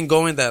little thing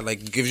going that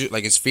like gives you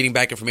like it's feeding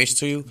back information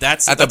to you?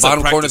 That's at the that's a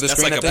bottom corner of the practice-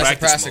 screen. That's I like a think?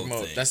 practice Practice mode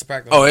mode. thing. That's the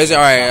practice. Oh, is it?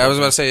 All right, I was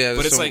about to say, yeah.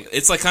 But so-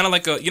 it's like kind of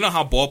like a, you know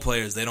how ball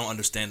players, they don't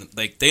understand,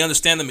 like they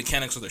understand the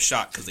mechanics of their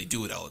shot because they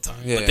do it all the time,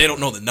 Yeah. but they don't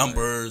know the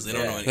numbers. They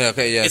don't know. Yeah,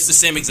 okay, yeah. It's the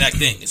same exact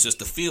thing. It's just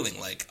the feeling.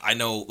 Like I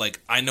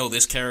know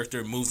this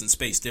character moves in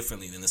space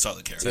differently than this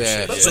other character.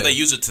 Yeah, So yeah. they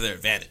use it to their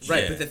advantage.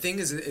 Right, Yeah. but the thing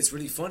is, it's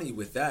really funny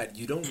with that.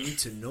 You don't need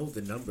to know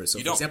the numbers. So,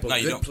 You for don't. example, No,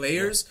 you good don't.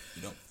 players,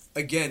 You don't.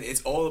 again,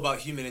 it's all about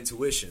human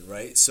intuition,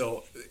 right?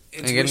 So,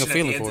 getting a intuition at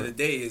feeling the end for of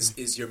the it. day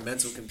is your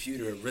mental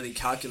computer really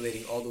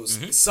calculating all those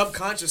Mm-hmm.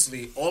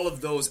 subconsciously, all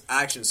of those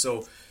actions.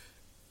 So,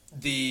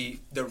 the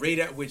rate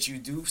at which you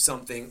do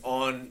something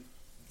on,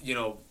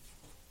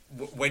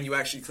 when you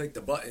actually click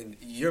the button,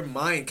 your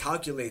mind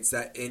calculates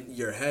that in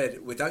your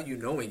head without you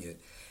knowing it,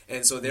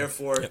 and so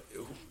therefore.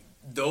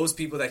 Those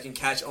people that can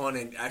catch on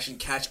and actually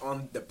catch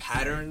on the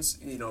patterns,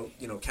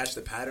 catch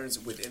the patterns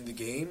within the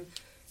game,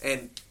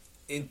 and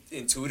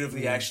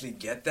intuitively actually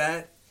get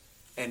that,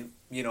 and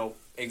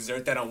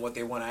exert that on what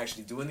they want to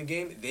actually do in the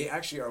game, they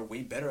actually are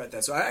way better at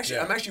that. So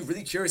I'm actually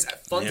really curious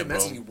at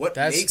fundamentally what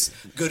makes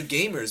good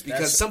gamers,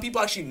 because some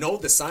people actually know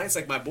the science,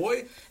 like my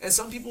boy, and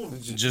some people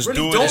Just really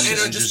do it don't, and and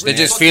are just- just they really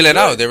just fucking feel it good.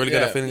 out. They're really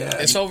good at Yeah. feeling it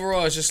out. It's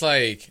overall, it's just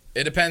like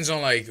it depends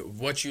on like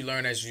what you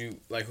learn as you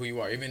like who you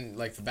are. Even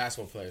like for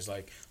basketball players,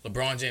 like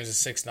LeBron James is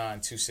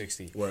 6'9",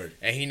 260. Word.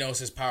 And he knows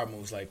his power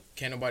moves. Like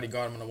can't nobody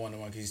guard him on a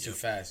 1-on-1 because he's too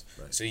fast.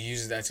 Right. So he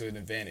uses that to an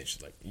advantage.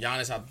 Like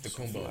Giannis out the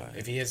Kumbo,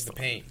 if he hits the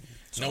paint,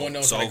 no one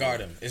knows so how to guard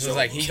him. It's just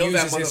like he Kill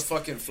that uses his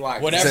motherfucking fly.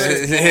 whatever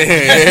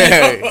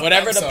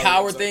whatever I'm the sorry,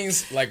 power I'm sorry.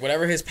 things, like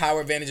whatever his power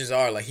advantages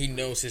are, like he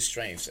knows his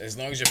strengths. As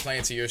long as you're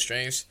playing to your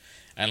strengths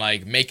and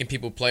like making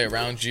people play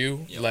around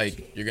you,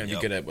 like you're gonna be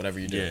good at whatever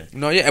you do. Yeah.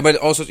 No, yeah, but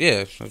also,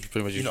 yeah, that's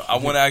pretty much. I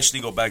want to actually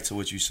go back to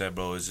what you said,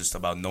 bro. It's just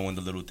about knowing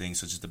the little things,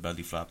 such as the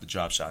belly flop, the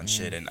drop shot, and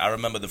shit. And I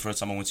remember the first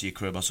time I went to your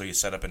crib, I saw your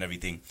setup and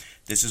everything.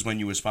 This is when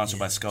you were sponsored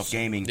by Scuff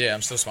Gaming. Yeah,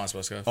 I'm still sponsored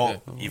by Scuff.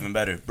 Oh, Yeah. even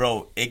better.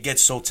 Bro, it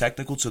gets so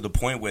technical to the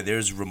point where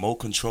there's remote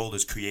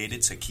controllers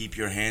created to keep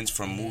your hands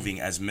from moving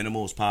as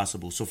minimal as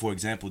possible. So, for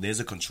example, there's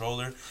a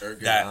controller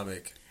that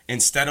Ergonomic.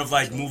 instead of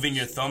like moving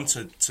your thumb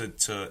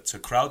to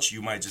crouch,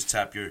 you might just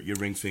tap your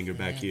ring finger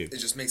back here. It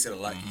just makes it a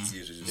lot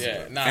easier to just.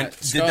 Yeah, nah. And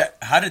Scuff-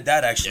 how did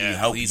that actually Yeah,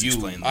 help please you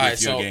explain with that. All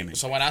right, your so gaming?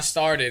 so when I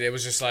started, it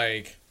was just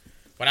like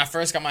when I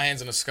first got my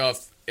hands on the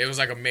Scuff, it was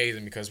like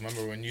amazing because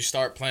remember when you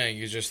start playing,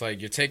 you're just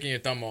like you're taking your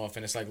thumb off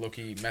and it's like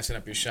low-key messing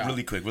up your shot.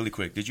 Really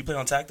quick. Did you play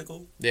on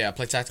tactical? Yeah, I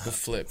play tactical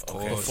flip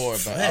Okay. before, but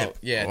Flip.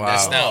 yeah, Wow.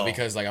 that's now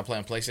because like I play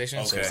on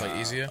PlayStation, so it's like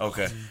easier.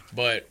 Okay.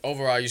 But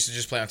overall, I used to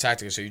just play on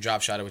tactical, so you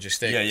drop shot it with your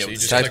stick. Yeah, so you with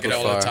just the click it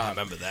tactical all the fire. I time.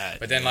 remember that.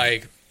 But then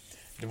like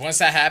once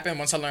that happened,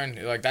 once I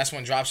learned like that's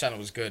when drop shot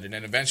was good, and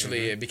then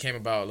eventually it became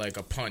about like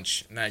a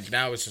punch. Like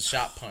now it's a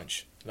shot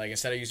punch. Like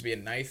instead of used to be a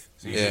knife,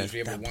 so you used to be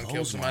able to one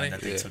kill somebody.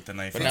 That they took the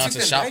knife. But out. now it's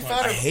a shot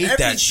punch. I hate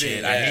that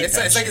shit. I hate It's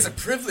that like shit. it's a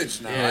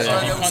privilege now. Yeah, I so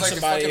thought if you it was punch like a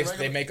somebody, fucking if they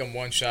regular- make them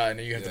one shot, and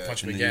then you have to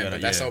punch them And then you again. gotta-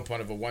 But that's the yeah. whole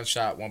point of a one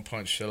shot, one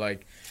punch. So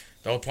like,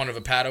 the whole point of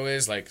a paddle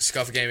is like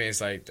Scuff Gaming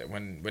is like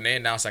when they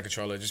announced that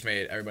controller, it just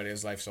made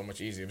everybody's life so much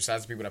easier.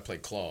 Besides the people that play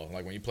claw,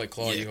 like when you play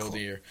claw, you hold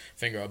your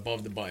finger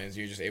above the buttons,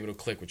 you're just able to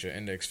click with your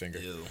index finger.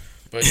 Ew.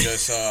 But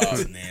just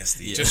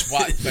Nasty. just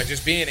watch, like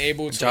just being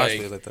able to Josh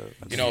like, like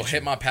that.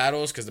 hit my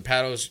paddles because the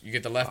paddles you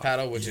get the left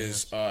paddle which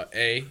is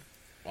A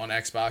on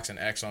Xbox and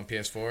X on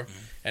PS4,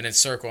 and then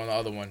circle on the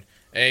other one.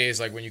 A is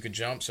like when you can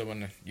jump, so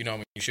when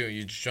when you shoot,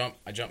 you jump.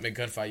 I jump mid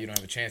gunfight, you don't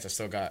have a chance. I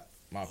still got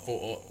my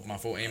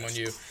full aim on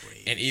you,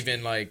 and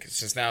even like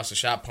since now it's a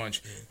shot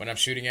punch. When I'm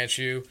shooting at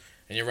you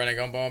and you're running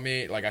gumball on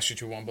me, like I shoot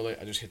you one bullet,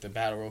 I just hit the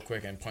battle real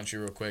quick and punch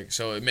you real quick.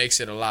 So it makes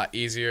it a lot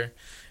easier.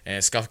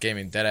 And Scuff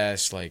Gaming,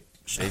 deadass, like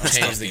they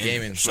changed the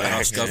gaming. Shout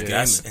out Scuff Gaming.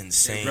 That's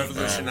insane. bro.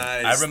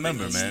 Revolutionized I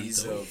remember, the man.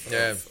 ease of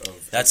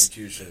That's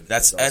execution.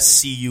 That's awesome.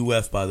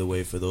 SCUF, by the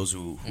way, for those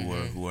who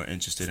are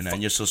interested in that.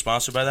 And you're still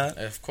sponsored by that?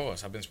 Of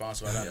course, I've been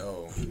sponsored by that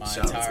Yo, my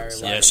shout out entire to-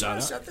 life. Yeah, shout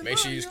out. Shout them Make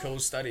sure out, you use yo. code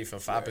STUDY for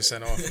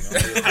 5% off.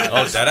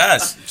 Oh, that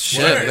ass.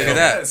 Shit, look at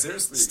that.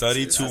 Seriously.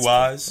 Study That's two cool.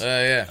 wise.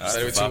 Yeah,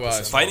 study with two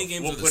 5%. Ys. Fighting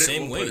games We'll are the put it-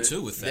 same we'll way put it-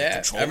 too with that Yeah,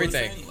 controller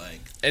everything. thing. Like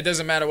It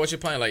doesn't matter what you're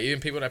playing. Like even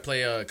people that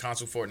play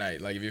console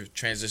Fortnite, like if you're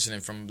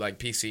transitioning from like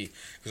PC,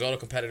 because all the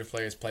competitive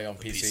players play on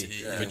PC,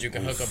 PC, but you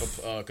can hook up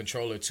a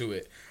controller to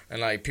it. And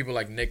like people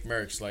like Nick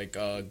Merckx, like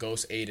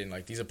Ghost Aiden,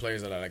 like these are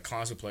players that are like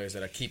console players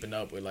that are keeping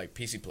up with like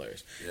PC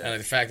players. Yeah. And like,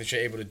 the fact that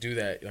you're able to do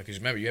that, like 'cause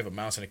remember you have a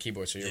mouse and a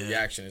keyboard, so your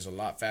reaction is a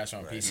lot faster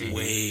on PC.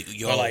 wait,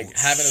 yo, But like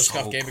having a so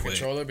Scuff Gaming quick.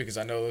 controller, because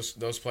I know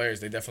those players,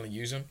 they definitely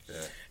use them. Yeah.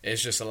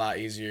 It's just a lot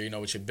easier,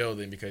 what you're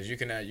building, because you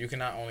can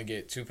not only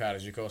get 2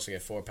 paddles, you can also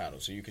get 4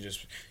 paddles. So you can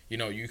just,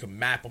 you can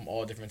map them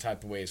all different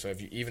type of ways. So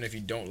even if you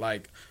don't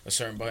like a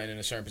certain button in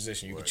a certain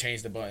position, you can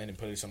change the button and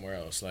put it somewhere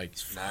else. Like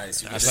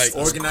Nice. You can That's just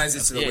like- organize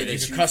it to the yeah, way you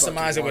that can you customize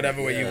fucking it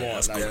whatever way you Yeah,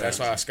 want. Like yeah. that's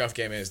why Scuff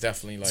Gaming is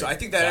definitely like. So I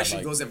think that actually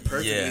like, goes in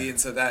perfectly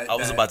into that. I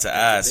was that- about to that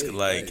ask, debate,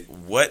 like, right?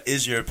 what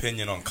is your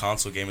opinion on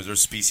console gamers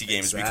versus PC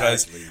gamers?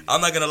 Because Exactly.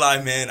 I'm not gonna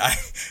lie, man.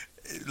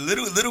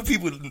 little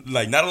people,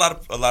 like, not a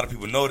lot of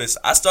people know this.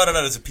 I started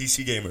out as a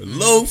PC gamer.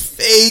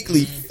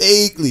 Fakely.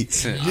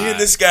 Me and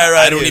this guy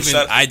right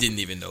here. I didn't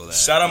even know that.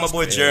 Shout out my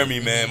boy Jeremy,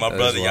 man. My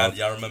brother. wild.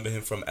 Y'all remember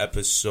him from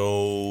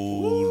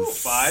episode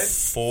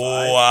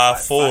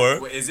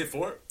 4. Wait, is it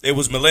 4? It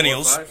was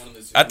Millennials. 4 or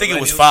 5? I think it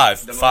was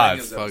 5. The 5.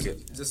 Millennials Fuck episode.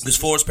 it. Just- This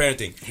 4 is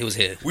parenting. He was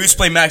here. We used to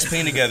play Max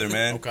Payne together,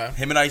 man. Okay.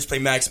 Him and I used to play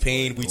Max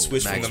Payne. We'd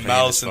switch from Max the Payne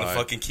mouse is and the fire.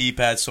 fucking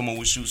keypad. Someone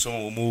would shoot,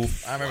 someone would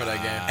move. I remember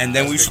that game. And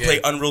then we That was used to a play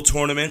good game. Unreal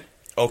Tournament.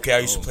 Okay, I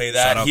used to play shout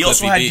that. out He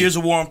also Cliffy had B. Gears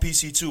of War on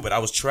PC too, but I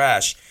was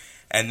trash.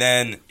 And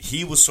then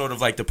he was sort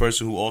of like the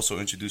person who also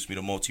introduced me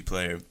to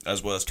multiplayer,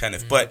 as well as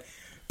Kenneth. But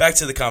back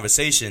to the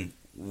conversation.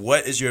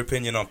 What is your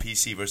opinion on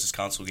PC versus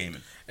console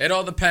gaming? It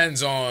all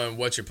depends on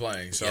what you're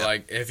playing. So, Yeah.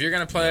 like, if you're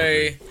going to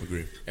play...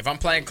 Agree. If I'm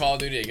playing Call of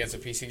Duty against a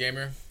PC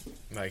gamer,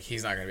 like,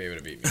 he's not going to be able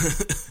to beat me.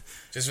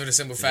 Just for the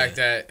simple fact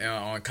that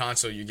on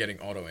console, you're getting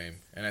auto-aim.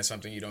 And that's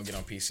something you don't get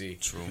on PC.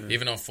 True.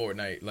 Even on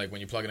Fortnite, like, when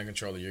you plug in a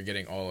controller, you're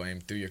getting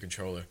auto-aim through your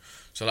controller.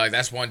 So, like,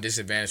 that's one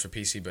disadvantage for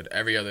PC, but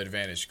every other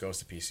advantage goes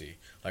to PC.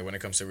 Like, when it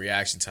comes to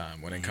reaction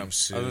time, when it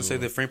comes to... I was gonna say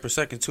the frame per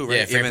second too, right?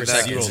 Yeah, frame per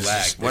second. Zero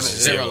lag. There's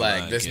zero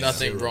lag. There's Yeah.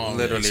 nothing wrong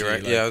with Literally, PC.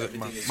 right?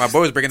 Like, Yeah, my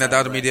boy was breaking that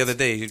down to me the other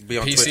day. He'd be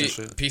on Twitch and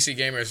shit. PC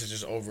gamers are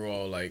just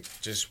overall like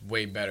just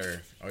way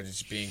better, or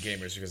just being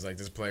gamers because like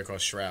there's a player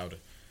called Shroud.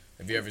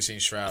 Have you ever seen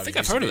Shroud? I think He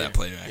I've used to heard of be- that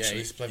player, Yeah, actually. he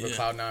used to play for Yeah.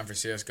 Cloud9 for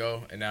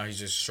CS:GO, and now he's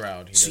just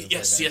Shroud. He doesn't play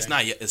Yes, for anything.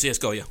 CS9,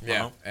 CS:GO, yeah. Yeah,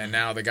 Uh-huh. and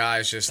now the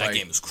guy's just That like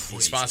game is crazy.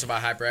 he's sponsored by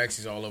HyperX.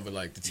 He's all over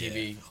like the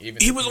TV. Even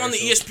He the was on the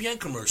commercials. ESPN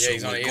commercial Yeah,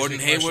 he's on with the Gordon ESPN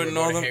commercial Hayward and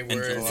with all Gordon them.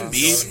 Hayward And and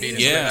Embiid. Embiid and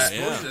Yeah, stuff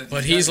like yeah.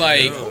 But he's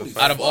like,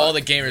 out of all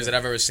the gamers that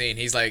I've ever seen,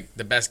 he's like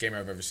the best gamer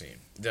I've ever seen.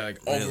 They're like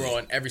overall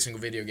in every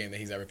single video game that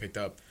he's ever picked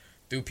up,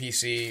 through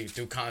PC,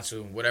 through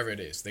console, whatever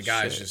it is. The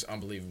guy is just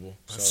unbelievable.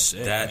 So sick.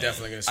 I'm That-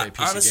 definitely gonna say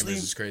PC honestly,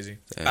 gamers is crazy.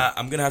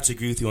 I'm gonna have to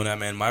agree with you on that,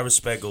 man. My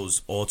respect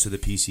goes all to the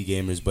PC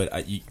gamers,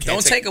 but you can't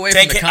Don't take away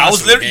from the I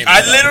was console literally,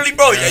 gamers,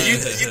 bro. though.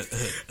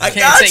 I Can't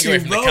got take you, away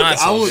from the bro. console. I'm a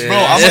console player, bro.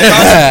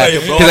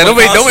 He's like, I'm a don't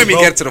make console, me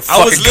bro. get to the I was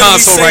fucking literally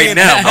console right saying-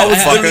 now, I was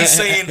literally motherfucker.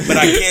 saying, but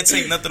I can't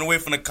take nothing away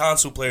from the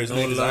console players.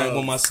 Niggas, I ain't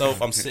with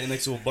myself. I'm sitting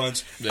next to a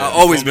bunch. I've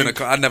always been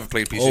I never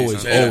played PC.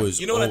 Always, so. Yeah. always.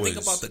 You know what I always.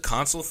 think about the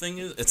console thing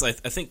is? It's like,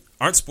 I think,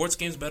 aren't sports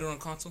games better on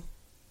console?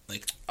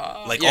 Like Yeah,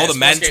 all the sports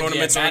Madden games,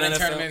 tournaments yeah, on Madden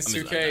NFL? tournaments, I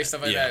mean, 2K, like,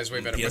 stuff like yeah, that is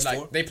way better. But PS4?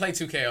 like they play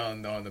 2K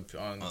on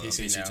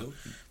PC PC now. too?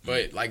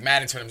 But like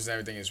Madden tournaments and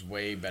everything is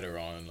way better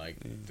on like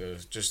the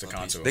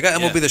console. They got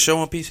MLB Yeah. The Show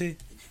on PC.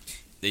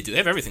 They do. They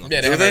have everything on Yeah,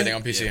 PC. they have Do they? everything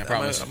on PC. I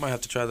promise. I might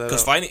have to try that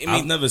Because out. fighting, I I've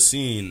mean, never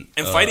seen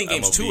and fighting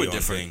games MLB too are on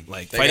different. thing.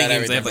 Like They fighting got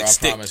games, they have everything, like bro, I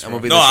sticks. promise, bro.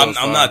 MLB No, The I'm Show's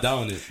not fire.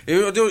 down it.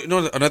 You know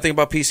another thing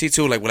about PC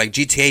too, like with like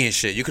GTA and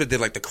shit. You could have did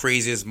like the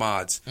craziest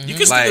mods. You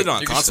can still Like, do it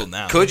on you can console still-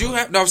 now. Could you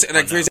have? No, I'm saying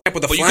like for No.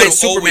 example, the But you flying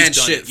could've always Superman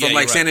done shit it. from Yeah,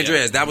 like you're San right,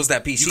 Andreas. yeah. That was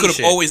that PC. You could have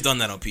shit. always done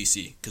that on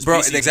PC. 'cause Bro,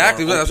 PC is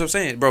exactly. more That's what I'm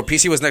saying. Bro,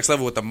 PC was next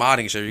level with the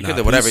modding shit. You could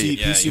do whatever.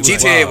 PC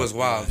GTA was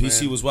wild.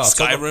 PC man. was wild.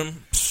 Skyrim.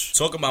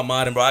 Talking about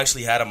modding, bro. I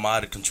actually had a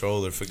modded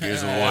controller for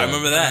Gears of War. Oh, I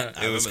remember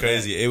that. It was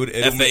crazy. It would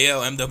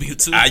FAL,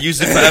 MW2. I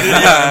used it for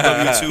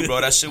FAL MW2,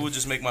 bro. That shit would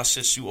just make my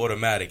shit shoot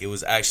automatic. It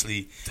was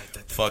actually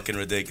fucking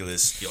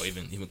ridiculous. Yo,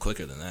 even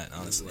quicker than that,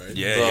 honestly.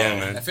 Yeah, Bro. yeah,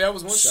 man. FAL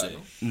was one shot.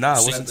 No?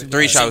 Nah, it wasn't too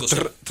Three Single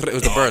shots. shot. It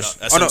was the burst.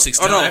 that's Oh no! M16.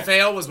 Oh no!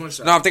 FAL was one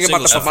shot. No, I'm thinking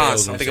about the Single shot.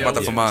 FAMAS. I'm thinking about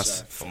the FAL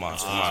FAMAS. was one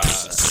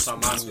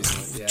shot.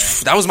 FAMAS. Yeah.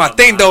 That was my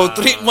thing though.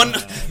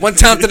 One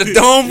time to the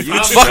dome.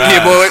 Fuck you,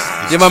 boy.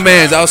 You're my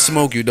man's. I'll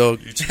smoke you, dog.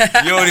 You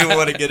don't even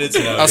want to get into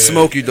that. I'll man.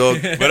 smoke you,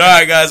 dog. But all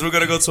right, guys, we're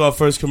gonna go to our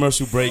first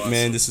commercial break,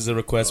 man. This is a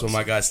request from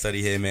my guy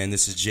Study here, man.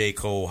 This is J.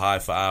 Cole, High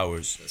for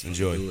Hours.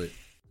 Enjoy.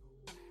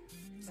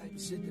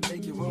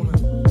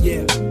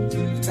 Yeah,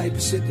 type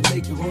of shit that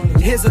make you wanna.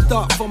 Here's a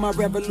thought for my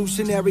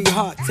revolutionary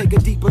heart. Take a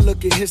deeper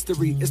look at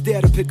history. It's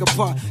there to pick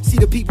apart. See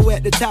the people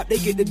at the top, they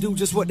get to do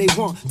just what they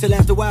want. Till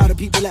after a while, the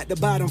people at the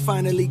bottom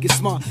finally get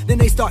smart. Then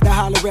they start to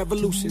holler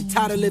revolution.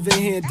 Tired of living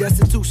here in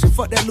destitution.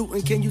 Fuck that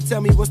looting. Can you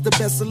tell me what's the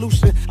best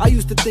solution? I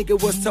used to think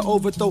it was to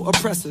overthrow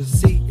oppressors.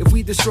 See, if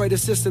we destroy the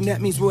system,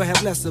 that means we'll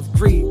have less of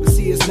greed. But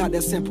see, it's not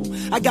that simple.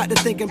 I got to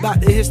thinking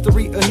about the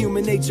history of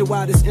human nature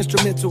while this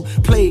instrumental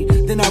played.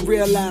 Then I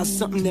realized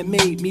something that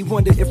made me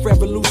wonder if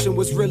revolution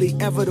was really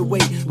ever the way.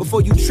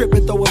 Before you trip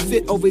and throw a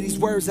fit over these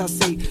words I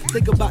say,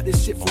 think about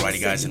this shit for a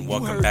Alrighty, guys, second. and You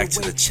welcome heard back the to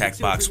way the Chec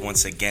children Box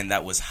once again.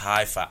 That was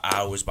High for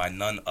Hours by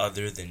none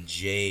other than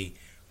J.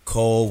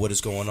 Cole. What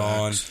is going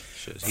on?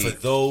 For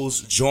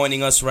those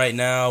joining us right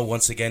now,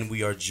 once again,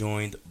 we are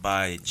joined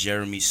by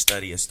Jeremy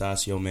Study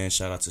Estacio, man.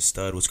 Shout out to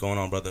Stud. What's going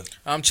on, brother?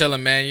 I'm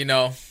chilling, man. You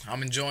know,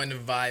 I'm enjoying the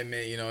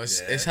environment. You know,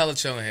 it's hella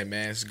chilling here,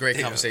 man. It's great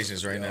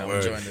conversations right now. I'm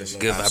Word. enjoying this.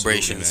 Good Absolutely,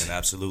 vibrations. man.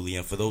 Absolutely.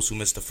 And for those who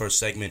missed the first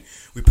segment,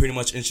 we pretty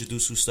much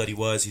introduced who Study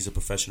was. He's a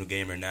professional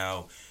gamer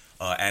now,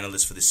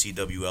 analyst for the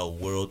CWL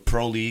World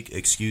Pro League.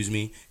 Excuse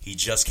me. He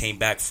just came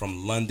back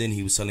from London.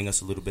 He was telling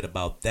us a little bit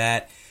about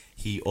that.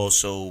 He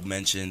also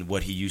mentioned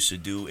what he used to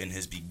do in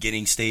his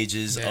beginning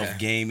stages of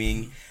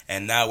gaming.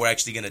 And now we're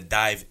actually going to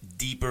dive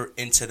deeper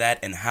into that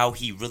and how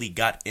he really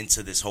got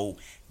into this whole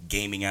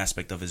gaming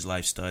aspect of his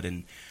life, Stud.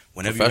 And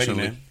whenever you're ready,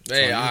 man.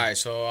 Hey, all right.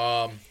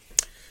 So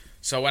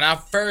So when I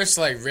first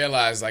like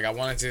realized like I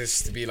wanted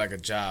this to be like a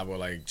job or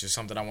like just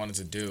something I wanted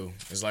to do,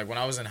 is like when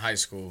I was in high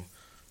school,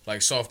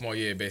 like sophomore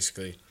year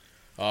basically.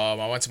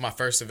 I went to my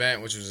first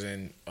event, which was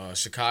in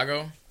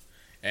Chicago,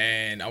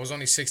 and I was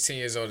only 16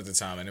 years old at the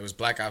time, and it was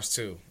Black Ops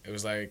 2. It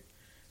was like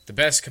the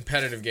best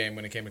competitive game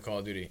when it came to Call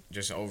of Duty,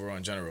 just overall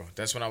in general.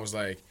 That's when I was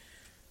like,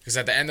 because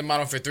at the end of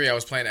Modern Warfare 3, I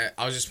was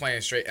just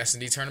playing straight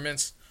S&D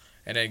tournaments,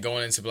 and then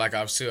going into Black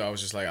Ops 2, I was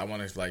just like, I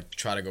want to like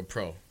try to go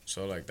pro.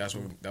 So like that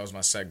was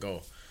my set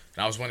goal,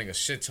 and I was winning a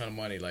shit ton of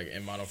money like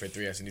in Modern Warfare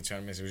 3 S&D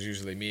tournaments. It was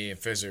usually me and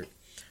Fizzer,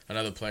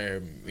 another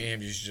player. Me and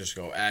him used to just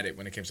go at it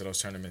when it came to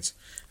those tournaments.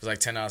 It was like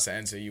 $10 to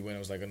enter. You win. It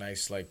was like a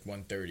nice like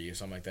 130 or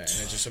something like that,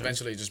 and it just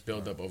eventually just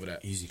built up over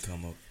that. Easy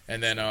come up.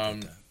 And then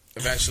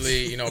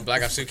eventually, you know,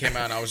 Black Ops 2 came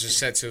out, and I was just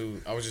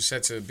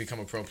set to become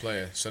a pro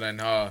player. So then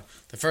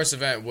the first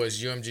event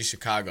was UMG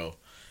Chicago,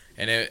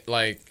 and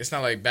it's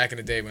not like back in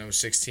the day when it was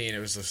 16. It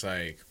was just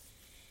like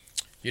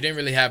you didn't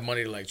really have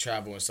money to like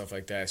travel and stuff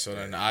like that. So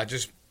then I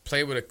just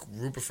played with a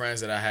group of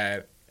friends that I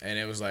had, and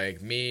it was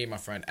like me, my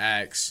friend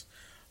Axe,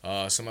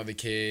 some other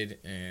kid,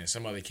 and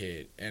some other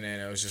kid, and then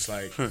it was just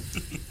like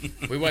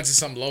we went to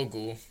some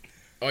local.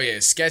 Oh yeah,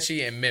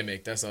 Sketchy and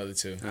Mimic, that's the other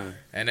two.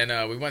 And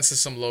then we went to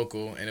some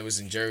local, and it was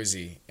in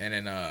Jersey. And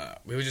then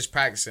we were just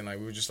practicing, like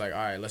we were just like, all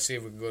right, let's see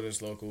if we can go to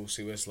this local,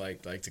 see what it's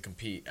like to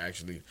compete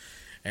actually,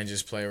 and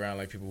just play around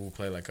like people who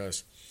play like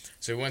us.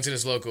 So we went to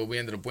this local, we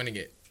ended up winning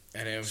it.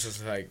 And it was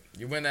just like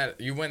you win that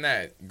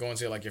going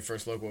to like your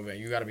first local event.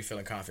 You got to be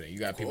feeling confident. You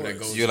got people that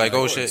go. You're like,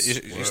 oh shit.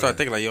 You start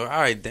thinking like, yo, all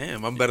right,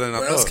 damn, I'm better than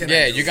I thought.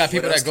 Yeah, you got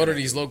people that go to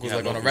these locals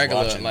like on a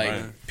regular,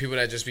 like people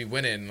that just be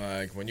winning.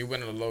 Like when you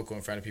win at a local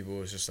in front of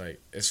people, it's just like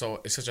it's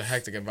such a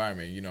hectic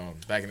environment. You know,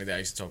 back in the day, I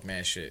used to talk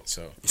mad shit.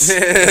 So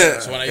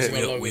when I used to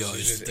go to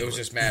locals, it was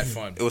just mad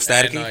fun. It was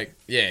staticky. Like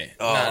ain't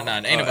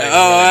nobody.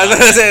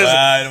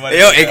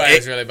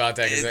 Nobody's really about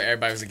that because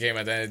everybody was a game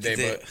at the end of the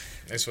day, but.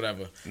 It's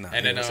whatever.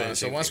 And then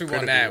so once we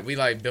won that, we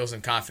like built some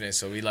confidence.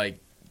 So we like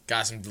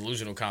got some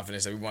delusional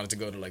confidence that we wanted to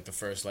go to like the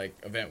first like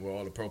event where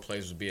all the pro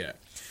players would be at,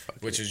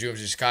 which is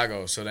UMG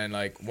Chicago. So then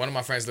like one of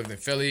my friends lived in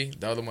Philly,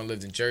 the other one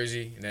lived in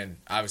Jersey, and then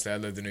obviously I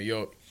lived in New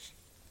York.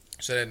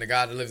 So then the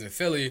guy that lived in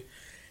Philly,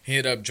 he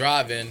ended up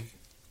driving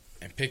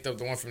and picked up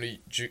the one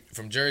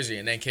from Jersey,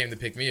 and then came to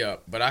pick me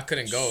up. But I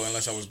couldn't go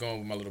unless I was going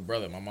with my little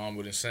brother. My mom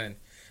wouldn't send.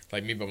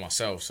 Like me by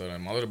myself, so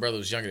then my little brother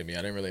was younger than me. I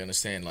didn't really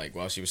understand like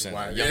why she was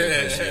sending a younger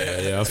person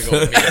to go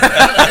with me.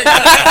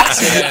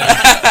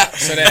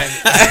 so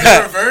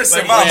then reverse.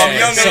 Like, mom, I'm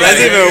younger. So that's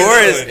even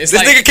worse. This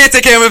nigga can't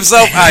take care of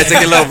himself. All right,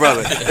 take your little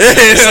brother.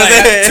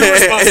 Two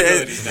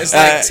responsibilities. It's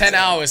like 10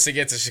 hours to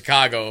get to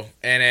Chicago,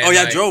 and then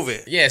y'all drove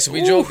it. Yeah, so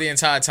we drove the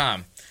entire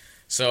time.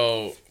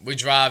 So we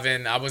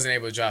driving. I wasn't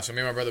able to drive, so me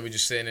and my brother we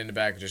just sitting in the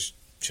back, just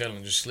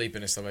chilling, just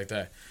sleeping and stuff like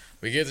that.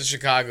 We get to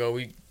Chicago.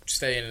 We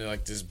stay in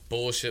like this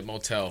bullshit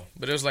motel,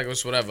 but it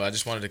was whatever. I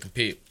just wanted to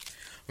compete.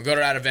 We go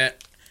to that event.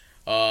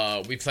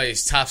 We play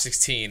top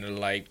 16 of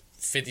like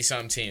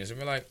 50-something teams, and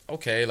we're like,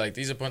 okay, like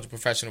these are a bunch of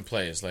professional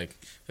players, like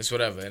it's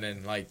whatever. And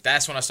then like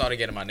that's when I started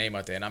getting my name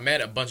out there, and I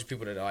met a bunch of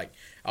people that like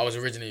I was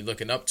originally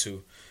looking up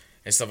to,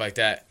 and stuff like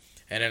that.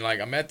 And then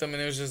like I met them,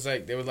 and it was just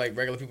like they were like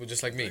regular people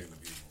just like me,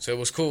 so it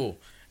was cool.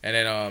 And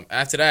then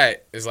after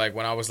that is like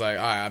when I was like,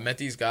 all right, I met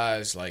these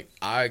guys. Like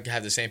I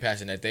have the same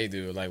passion that they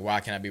do. Like why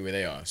can't I be where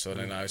they are? So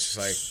then I was just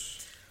like,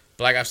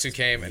 Black Ops 2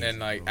 came, and then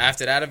like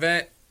after that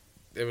event,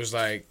 it was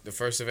like the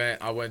first event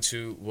I went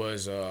to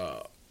was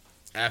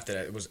after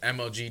that it was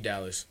MLG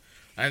Dallas.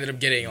 I ended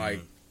up getting like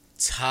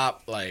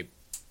top like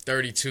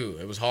 32.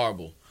 It was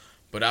horrible,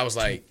 but I was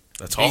like.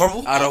 That's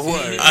horrible. Out of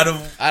what?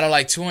 Out of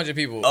like 200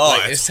 people. Oh,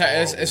 like,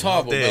 it's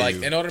horrible. But like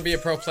in order to be a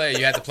pro player,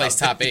 you have to place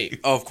top 8.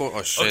 Oh, of course.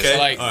 Oh shit. Okay. So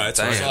like, all right,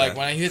 so like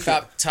when I hit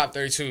top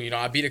 32, you know,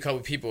 I beat a couple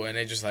people and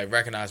they just like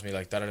recognized me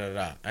like da da da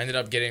da. I ended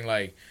up getting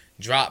like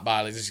dropped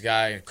by like this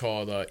guy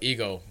called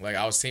Ego. Like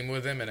I was teaming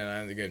with him, and then I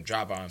ended up getting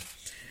dropped by him.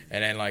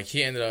 And then like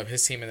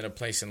his team ended up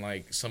placing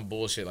like some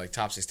bullshit like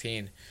top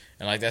 16,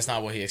 and like that's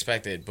not what he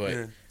expected.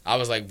 But I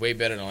was like way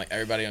better than like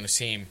everybody on the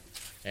team.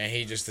 And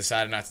he just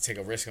decided not to take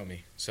a risk on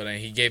me. So then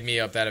he gave me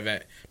up that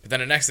event. But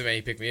then the next event,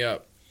 he picked me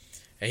up.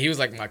 And he was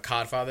like my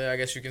godfather, I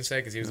guess you can say,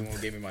 because he was the one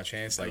who gave me my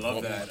chance. Like, I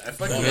love that. I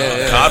fucking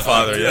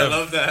Godfather, I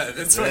love that.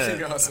 That's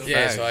fucking awesome.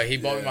 Yeah, so like, he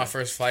bought me my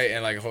first flight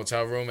in like a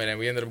hotel room. And then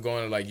we ended up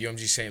going to like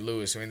UMG St.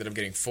 Louis. So we ended up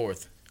getting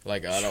 4th.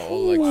 Like, out of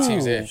all like the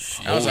teams there.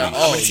 And I was like,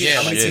 How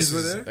many teams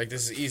were there? Like,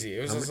 this is easy.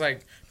 It was just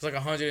like,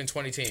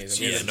 120 teams.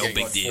 Yeah, no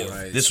big deal.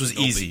 This was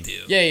easy.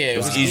 Yeah, it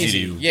was easy to easy.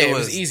 you. Yeah, it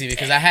was easy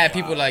because I had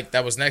people like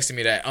that was next to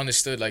me that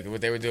understood like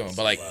what they were doing,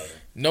 but like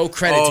no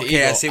credit to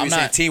Ego. I see what you're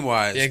saying,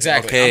 team-wise. Yeah,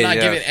 exactly. Okay, I'm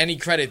not giving any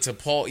credit to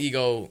Paul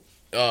Ego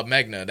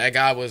Megna. That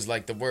guy was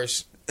like the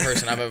worst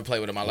person I've ever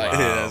played with in my life.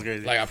 Yeah, that's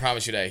crazy. Like I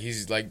promise you that.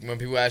 He's like when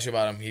people ask you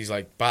about him, he's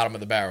like bottom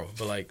of the barrel.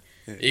 But like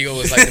Ego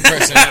was like the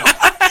person.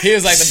 He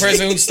was like the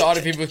person who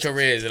started people's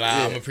careers, and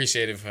I'm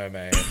appreciative for him,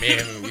 man. Me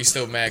and him, we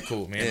still mad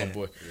cool, me and my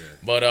boy.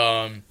 But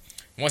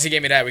once he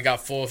gave me that, we got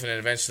 4th, and then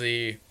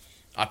eventually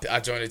I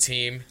joined a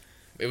team.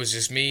 It was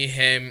just me,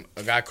 him,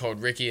 a guy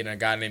called Ricky, and a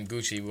guy named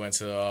Gucci. We went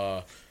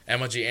to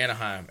MLG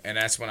Anaheim, and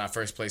that's when I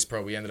first placed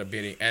pro. We ended up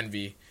beating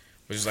Envy,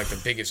 which is like the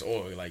biggest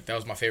org. Like that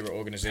was my favorite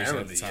organization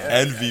at the time.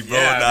 Envy, bro.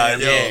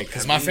 Yeah,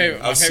 because my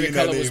favorite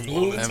color was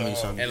blue,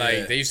 Envy's and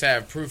like they used to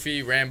have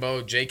Proofy,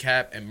 Rambo,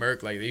 J-Cap, and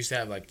Merc. Like they used to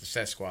have like the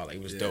set squad. Like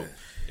it was dope.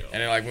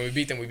 And then like when we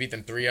beat them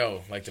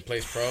 3-0, like to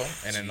place pro,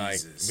 and then like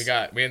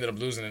we ended up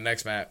losing the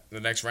next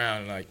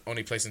round, and like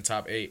only placing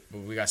top 8,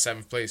 but we got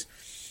 7th place.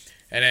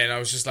 And then I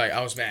was just like,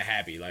 I was mad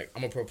happy. Like,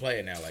 I'm a pro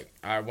player now. Like,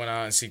 I went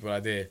on and see what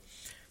I did.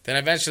 Then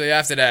eventually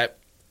after that,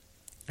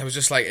 it was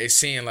just like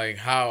seeing like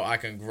how I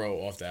can grow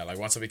off that. Like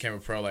once I became a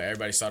pro, like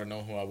everybody started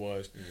knowing who I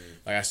was.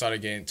 Like I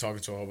started talking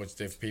to a whole bunch of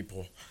different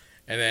people.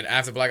 And then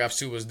after Black Ops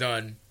 2 was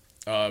done,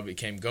 it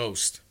became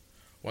Ghost.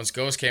 Once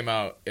Ghost came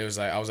out, it was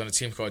like I was on a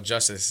team called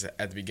Justice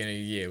at the beginning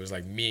of the year. It was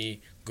like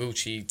me,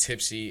 Gucci,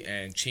 Tipsy,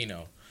 and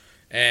Chino.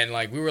 And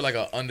like we were like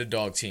an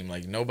underdog team.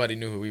 Like nobody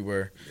knew who we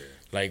were. Yeah.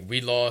 Like,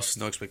 we lost.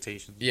 No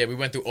expectations. Yeah, we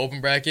went through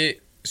open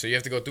bracket. So, you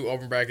have to go through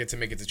open bracket to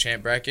make it to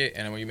champ bracket.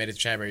 And then when you made it to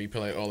champ bracket, you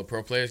play like, all the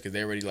pro players because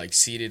they already, like,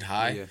 seeded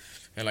high. Yeah.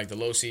 And, like, the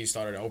low seeds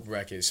started in open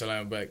bracket. So,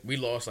 like, but we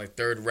lost, like,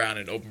 3rd round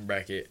in open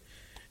bracket.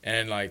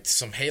 And, like,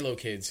 some Halo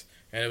kids.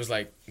 And it was,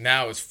 like,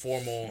 now it's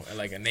formal and,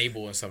 like,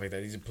 enable and stuff like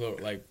that. These are,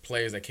 like,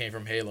 players that came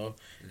from Halo.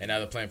 And now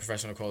they're playing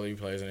professional Call of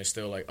Duty players. And they're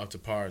still, like, up to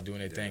par doing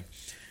their thing.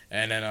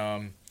 And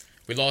then,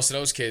 we lost to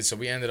those kids, so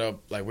we ended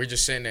up, like, we're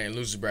just sitting there in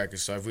losers bracket.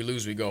 So if we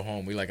lose, we go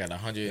home. We, like, at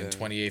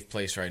 128th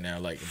place right now.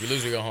 Like, if we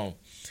lose, we go home.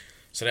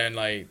 So then,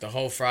 like, the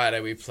whole Friday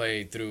we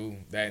played through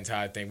that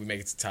entire thing. We make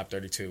it to top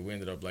 32. We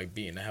ended up, like,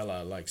 beating the hell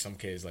out of, like, some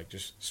kids, like,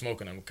 just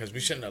smoking them. Because we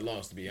shouldn't have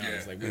lost, to be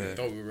honest. Like, we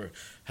thought we were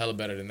hella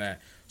better than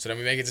that. So then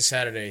we make it to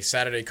Saturday.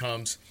 Saturday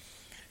comes,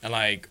 and,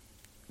 like,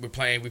 we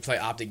play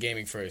Optic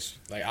Gaming first.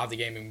 Like, Optic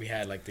Gaming, we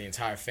had, like, the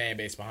entire fan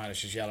base behind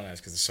us just yelling at us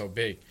because it's so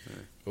big.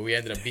 But we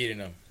ended up beating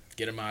them.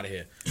 Get him out of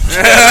here. Get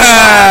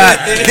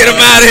him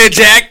out of here,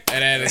 Jack.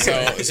 And then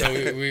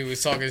so we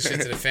was talking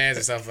shit to the fans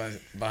and stuff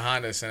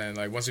behind us. And then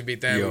like once we beat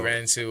them, we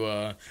ran into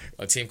a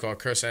team called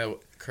Curse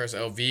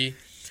LV.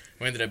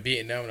 We ended up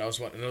beating them. And that was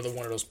another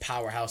one of those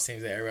powerhouse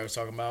teams that everybody was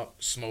talking about.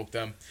 Smoked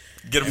them.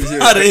 Get him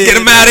out of here. Get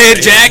him out of here,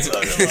 Jack.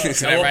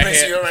 So what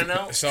place are you right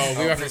now? So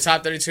we went from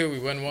top 32. We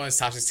won one.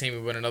 Top 16. We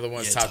won another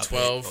one. Top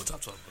 12. Oh,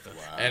 top 12. Okay.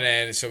 Wow. And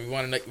then so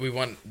we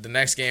won the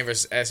next game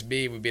versus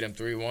SB. We beat them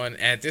 3-1.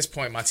 And at this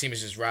point, my team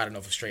is just riding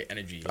off of straight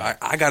energy. Like,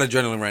 I got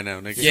adrenaline right now,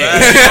 nigga. Yeah. I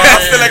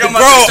feel like I'm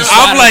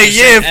like,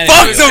 yeah,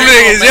 fuck them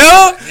niggas,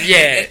 yo.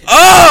 Yeah.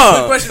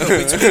 The question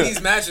though, between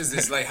these matches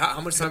is like how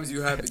much time do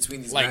you have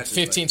between these matches?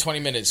 Like 15, 20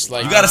 minutes.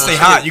 Like you gotta stay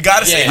hot. You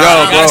gotta stay Yo,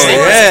 hot.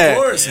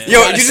 bro,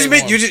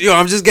 Yo,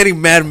 I'm just getting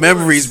mad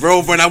memories,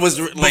 bro. When I was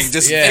like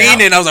just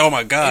fiending, I was like, oh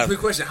my god. Quick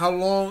question: how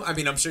long? I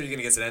mean, I'm sure you're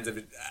gonna get to the end of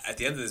it at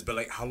the end of this, but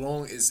like, how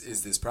long is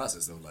this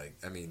process though? Like,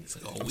 I mean,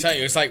 I'm telling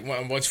you, it's like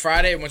once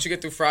Friday. Once you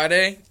get through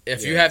Friday,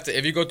 if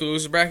you go through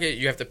loser bracket,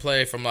 you have to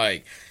play from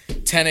like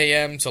 10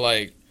 a.m. to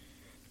like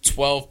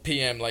 12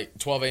 p.m. like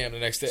 12 a.m. the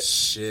next day.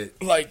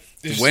 Shit, like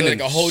it's like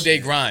a whole day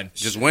grind.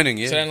 Just winning,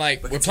 yeah. So then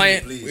like we're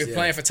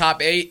playing for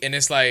top 8, and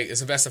it's like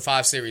it's a best of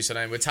 5 series. So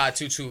then we're tied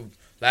 2-2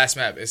 last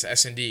map. It's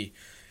S&D,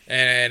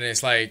 and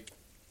it's like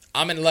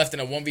I'm left in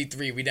a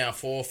 1v3. We down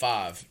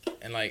 4-5,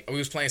 and like we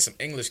was playing some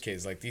English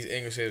kids. Like these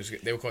English kids,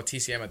 they were called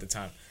TCM at the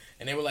time,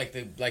 and they were like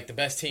the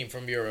best team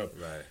from Europe.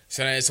 Right.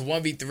 So then it's a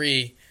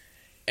 1v3.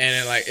 And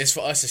then, like, it's for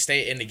us to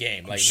stay in the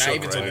game. Like, not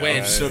even to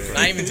win,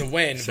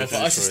 but for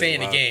us to stay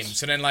in the game.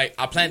 So then, like,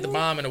 I plant the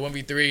bomb in a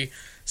 1v3.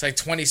 It's like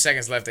 20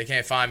 seconds left. They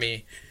can't find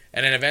me.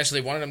 And then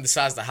eventually one of them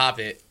decides to hop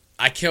it.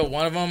 I killed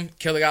one of them,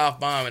 killed the guy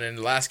off bomb, and then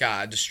the last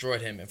guy, I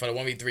destroyed him for the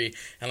 1v3.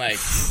 And, like,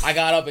 I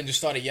got up and just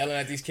started yelling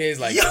at these kids.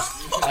 Like,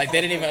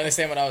 they didn't even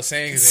understand what I was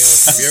saying because they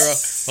were from Europe.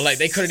 But, like,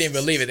 they couldn't even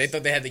believe it. They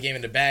thought they had the game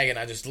in the bag, and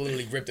I just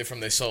literally ripped it from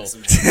their soul.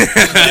 Just like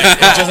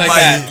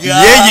that.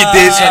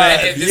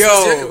 Yeah, you did.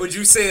 Yo. Would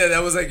you say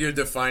that was, like, your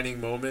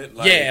defining moment?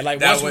 Like, yeah,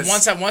 like,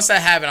 once that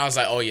happened, I was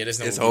like, oh, yeah, there's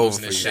no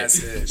losing this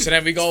shit. So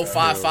then we go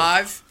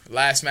 5-5.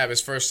 Last map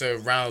is first to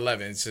round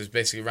 11. So it's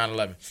basically round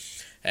 11.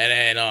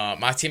 And then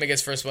my teammate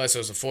gets first blood, so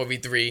it's a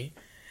 4v3.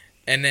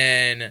 And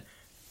then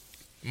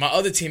my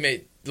other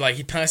teammate, like,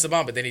 he plants the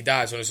bomb, but then he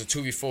dies, so it's a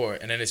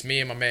 2v4. And then it's me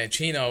and my man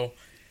Chino.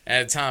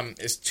 At the time,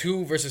 it's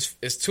 2 of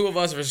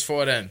us versus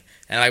 4 of them.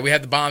 And, like, we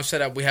have the bomb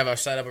set up. We have our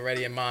setup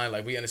already in mind.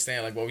 Like, we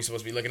understand, like, what we're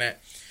supposed to be looking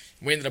at.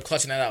 We ended up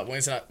clutching that out,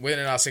 winning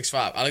out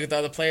 6-5. I look at the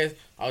other players.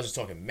 I was just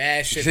talking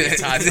mad shit the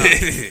entire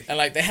time. And,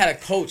 like, they had a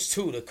coach,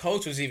 too. The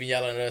coach was even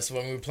yelling at us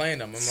when we were playing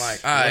them. I'm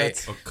like, all right.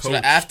 So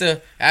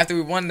after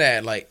we won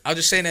that, like, I was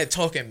just sitting there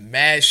talking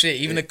mad shit.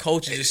 Even the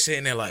coach is just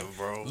sitting there, like,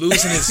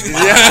 losing his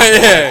mind.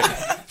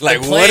 Yeah.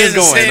 Like, what is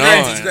going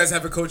on? Did you guys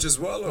have a coach as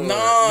well? Or?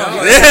 No.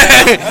 We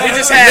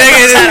just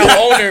had an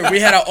owner. We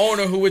had an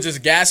owner who would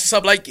just gas us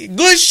up, like,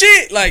 good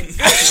shit. Like,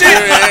 good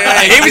shit.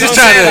 Like, he was just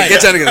trying to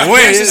get the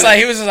win.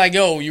 He was just like,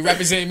 yo, you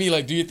represent me,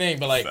 like, do your thing.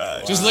 But,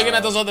 like, just looking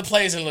at those other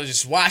players and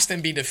just watch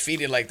them be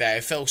defeated like that,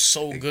 it felt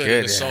so good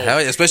in the soul.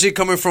 Hell yeah. Especially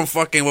coming from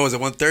fucking, what was it,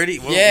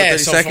 130? Yeah,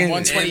 so from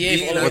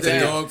 128 all the way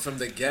down. From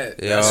the get.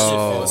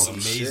 It's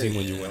amazing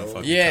when you win a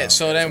fucking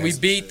so then we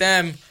beat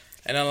them.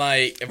 And then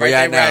like Where you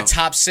right at there we're now? at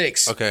top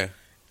 6. Okay.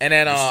 And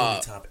then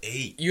top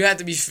 8. you have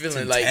to be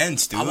feeling like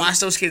intense, dude. I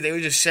watched those kids, they were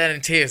just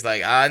shedding tears.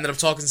 Like I ended up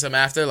talking to them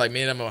after, like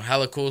me and them are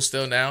hella cool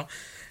still now.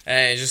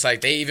 And just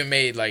like they even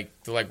made like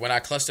when I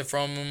clustered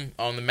from them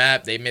on the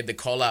map, they made the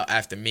call out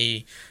after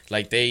me.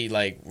 Like they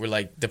like were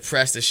like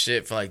depressed as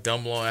shit for like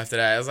dumb long after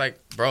that. I was like,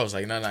 bro, it's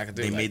like nothing I can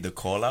do. They like, made the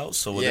call out,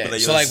 so yeah. they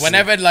So like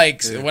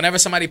whenever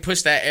somebody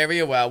pushed that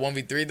area where I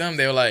 1v3 them,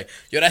 they were like,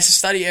 yo, that's a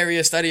study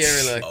area.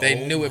 Like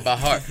they knew it by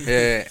heart.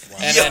 Yeah.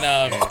 And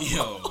then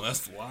Yo,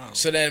 that's wild.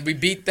 so then we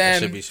beat That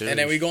them, should be serious. and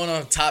then we going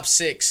on top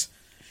 6,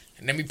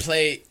 and then we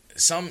play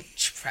some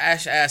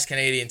trash ass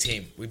Canadian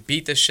team. We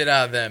beat the shit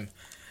out of them,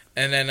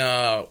 and then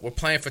we're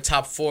playing for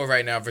top 4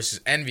 right now versus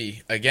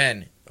Envy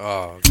again.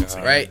 Oh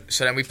god. Right.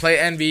 So then we play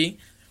Envy.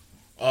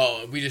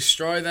 We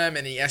destroy them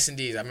in the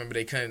S&Ds. I remember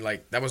they couldn't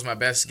that was my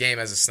best game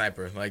as a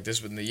sniper. Like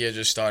this when the year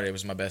just started, it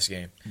was my best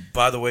game.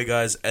 By the way,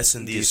 guys,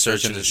 S&D is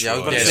search and destroy. Yeah, I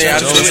was about to Yeah,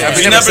 say. so-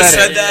 absolutely. we never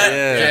said that.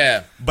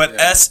 Yeah. But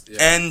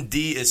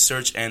SND is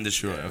search and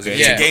destroy. Okay,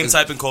 Yeah. it's a game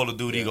type in Call of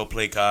Duty. Go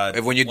play COD.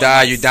 If when you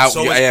die, you die.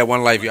 So Yeah,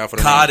 one life. You out for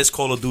the COD night. is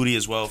Call of Duty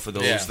as well for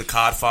those. Yeah. The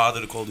COD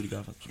father, the Call of Duty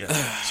Godfather.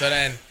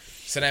 Yeah.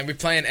 So then we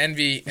playing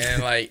Envy,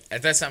 and like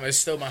at that time it's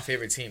still my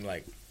favorite team.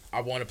 Like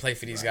I want to play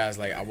for these guys.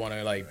 Like I want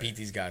to like beat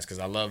these guys because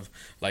I love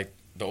like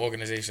the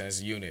organization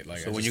as a unit. Like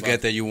So when you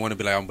get there, you want to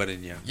be like, I'm better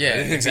than you. yeah,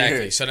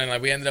 exactly. So then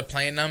like we ended up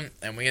playing them,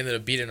 and we ended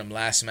up beating them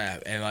last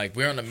map, and like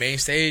we're on the main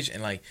stage,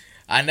 and like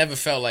I never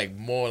felt like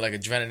more like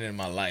adrenaline in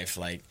my life,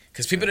 like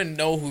because people didn't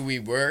know who we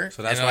were,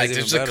 So that's and why like it's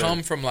just even to better.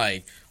 come from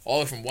like all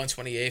the way from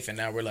 128th, and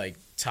now we're like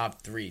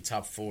top 3,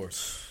 top 4.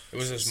 It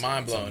was just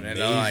mind blowing, and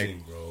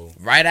like bro.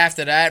 right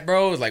after that,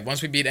 bro, like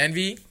once we beat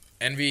Envy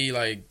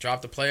like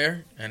dropped the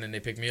player, and then they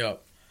picked me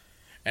up,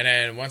 and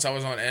then once I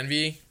was on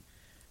Envy.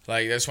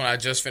 Like, that's when I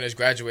just finished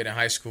graduating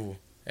high school.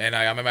 And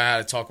I remember I had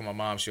to talk with my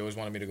mom. She always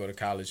wanted me to go to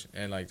college.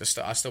 And, like,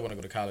 I still want to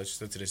go to college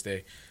still to this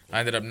day. I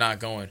ended up not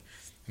going.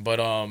 But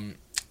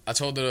I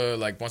told her,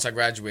 like, once I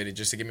graduated,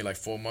 just to give me, like,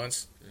 4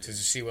 months to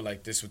just see what,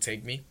 like, this would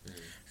take me.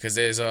 Because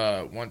there's,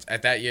 once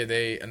at that year,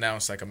 they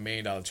announced, like, $1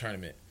 million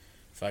tournament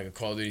for, like, a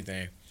Call of Duty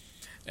thing.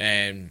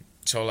 And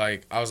so,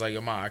 like, I was like,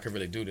 yo, Mom, I could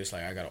really do this.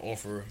 Like, I got an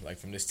offer, like,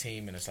 from this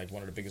team. And it's, like,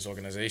 one of the biggest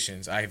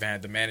organizations. I even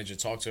had the manager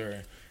talk to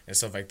her and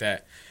stuff like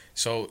that.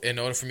 So in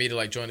order for me to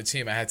like join the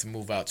team, I had to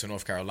move out to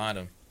North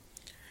Carolina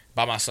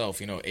by myself.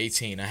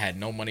 18. I had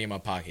no money in my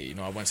pocket.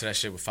 I went to that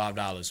shit with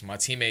 $5. My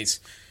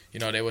teammates,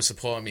 they were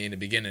supporting me in the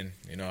beginning.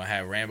 I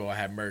had Rambo, I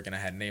had Merc, and I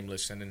had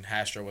Nameless, and then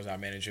Hastro was our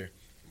manager.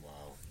 Wow.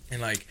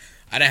 And like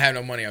I didn't have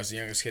no money. I was the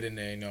youngest kid in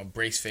there.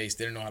 Brace face,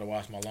 didn't know how to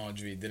wash my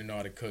laundry, didn't know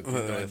how to cook,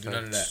 didn't know how to do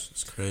none of that.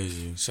 It's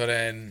crazy. So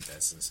then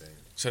That's insane.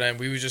 So then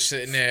we were just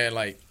sitting there,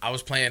 like, I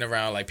was playing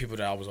around, like, people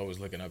that I was always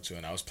looking up to,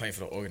 and I was playing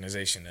for the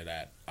organization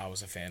that I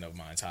was a fan of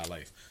my entire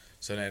life.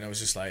 So then it was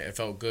just, like, it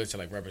felt good to,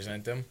 like,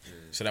 represent them.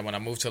 So then when I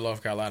moved to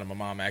North Carolina, my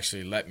mom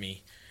actually let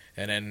me.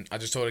 And then I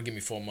just told her to give me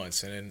 4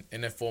 months. And then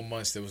in that 4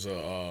 months, there was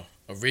a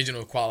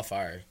regional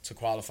qualifier to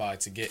qualify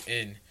to get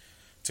in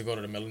to go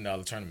to the $1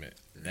 million tournament.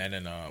 And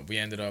then we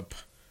ended up,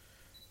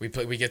 we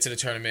get to the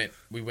tournament.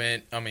 We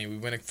win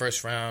the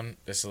first round.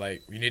 It's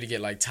like, you need to get,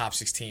 like, top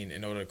 16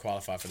 in order to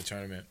qualify for the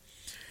tournament.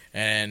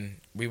 And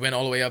we went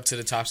all the way up to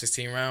the top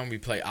 16 round. We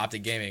played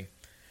Optic Gaming.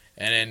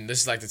 And then this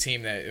is like the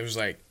team that, it was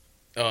like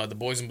the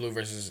Boys in Blue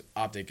versus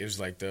Optic. It was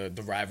like the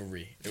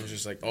rivalry. It was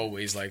just like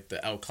always like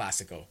the El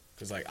Clasico.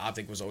 Because like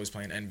Optic was always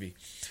playing Envy.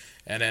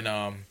 And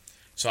then,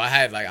 so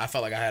I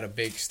felt like I had a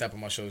big step on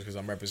my shoulders because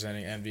I'm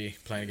representing Envy,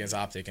 playing against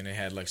Optic. And they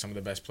had like some of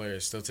the best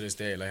players still to this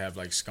day. They have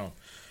like Scump.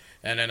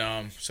 And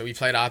then, so we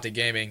played Optic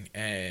Gaming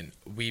and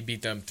we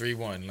beat them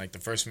 3-1. Like the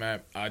first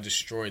map, I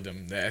destroyed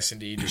them. The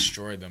S&D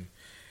destroyed them.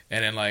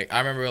 And then, like, I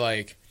remember,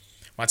 like,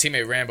 my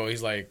teammate Rambo,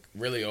 he's, like,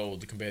 really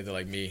old compared to,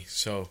 like, me.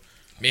 So,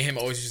 me and him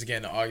always used to get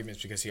into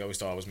arguments because he always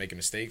thought I was making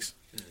mistakes.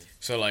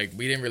 So, like,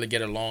 we didn't really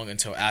get along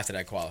until after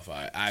that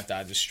qualified. After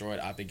I destroyed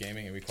Optic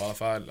Gaming and we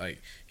qualified,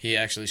 like, he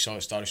actually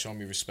started showing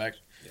me respect.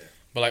 Yeah.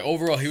 But, like,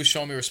 overall, he was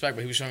showing me respect,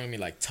 but he was showing me,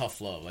 like, tough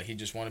love. Like, he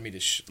just wanted me to,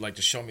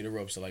 to show me the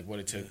ropes of, like, what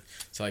it took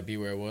to, like, be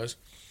where it was.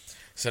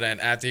 So then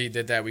after he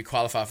did that, we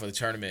qualified for the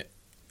tournament.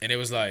 And it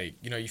was like,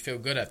 you feel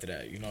good after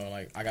that.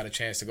 Like, I got a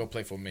chance to go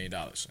play for $1 million.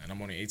 And I'm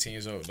only 18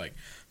 years old. Like,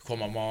 I called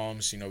my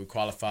moms. We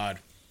qualified.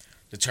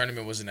 The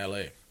tournament was in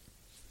L.A.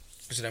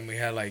 So then we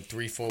had, like,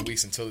 3-4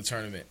 weeks until the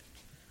tournament.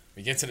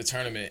 We get to the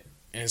tournament,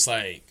 and it's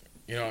like,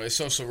 it's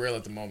so surreal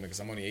at the moment because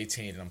I'm only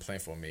 18 and I'm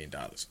playing for $1 million.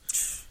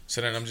 So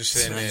then I'm just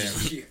sitting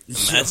there.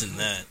 Imagine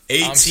that.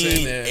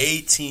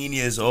 18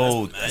 years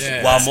old.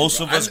 Yeah. While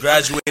most of us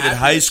graduated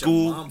high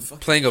school.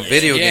 Playing a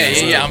video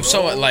game. Yeah. I'm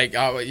so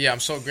I'm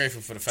so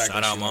grateful for the fact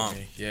Shout that out, she Mom. loved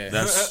me. Yeah.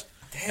 That's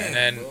And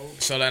then,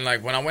 so then,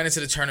 like, when I went into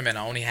the tournament,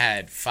 I only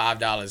had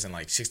 $5 and,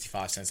 like,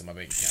 65 cents in my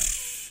bank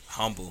account.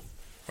 Humble.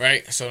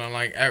 Right? So then,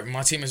 like,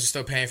 my team is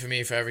still paying for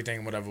me for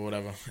everything,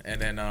 whatever.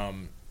 And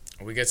then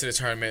we get to the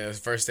tournament. The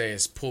first day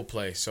is pool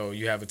play. So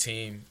you have a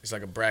team. It's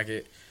like a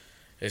bracket.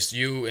 It's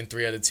you and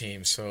 3 other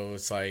teams. So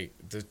it's like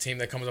the team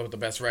that comes up with the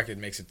best record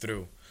makes it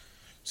through.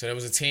 So there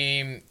was a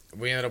team.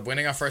 We ended up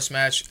winning our first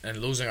match and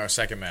losing our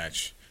second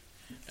match.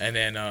 And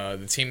then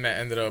the team that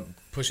ended up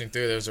pushing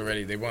through,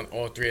 they won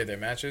all 3 of their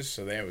matches,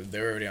 so they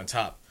were already on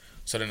top.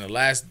 So then the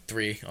last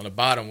 3 on the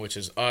bottom, which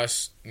is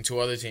us and 2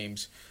 other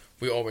teams,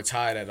 we all were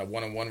tied at a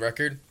 1-1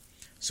 record.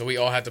 So we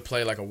all had to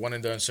play like a one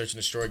and done search and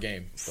destroy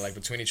game, like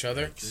between each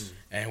other,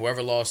 and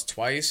whoever lost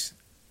twice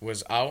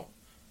was out,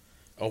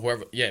 or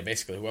whoever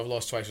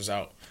lost twice was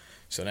out.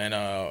 So then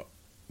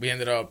we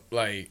ended up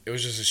like it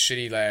was just a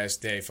shitty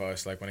last day for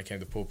us, like when it came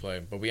to pool play,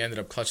 but we ended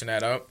up clutching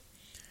that up.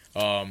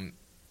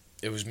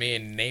 It was me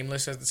and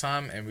Nameless at the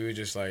time, and we were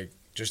just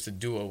a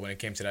duo when it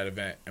came to that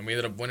event. And we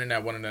ended up winning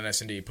that one in an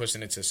S&D,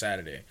 pushing it to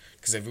Saturday.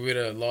 Because if we would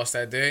have lost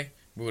that day,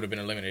 we would have been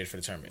eliminated for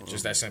the tournament.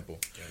 Just that simple.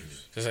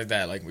 Just like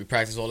that. Like, we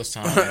practiced all this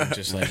time and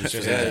just get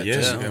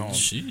home.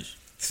 Jeez.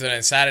 So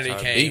then Saturday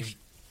came.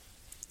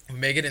 We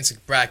make it into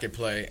bracket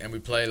play, and we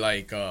play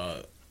like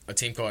a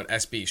team called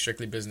SB,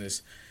 Strictly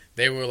Business.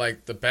 They were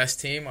like the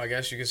best team, I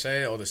guess you could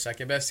say, or the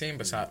second best team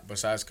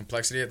besides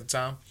Complexity at the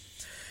time.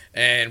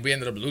 And we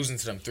ended up losing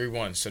to them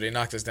 3-1. So they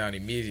knocked us down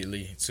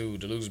immediately to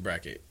the lose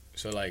bracket.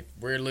 So, like,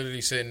 we're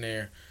literally sitting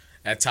there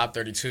at top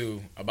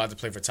 32 about to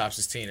play for top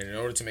 16. And in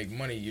order to make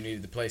money, you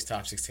needed to place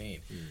top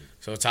 16.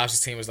 So top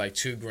 16 was like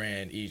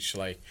 $2,000 each.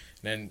 Like,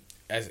 then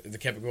as you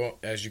kept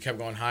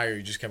going higher,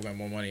 you just kept getting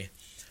more money.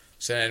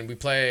 So then we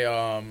play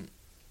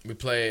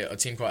a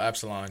team called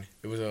Epsilon.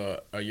 It was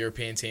a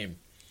European team.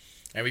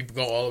 And we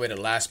go all the way to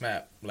the last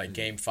map, like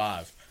game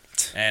 5.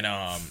 And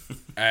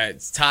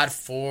it's tied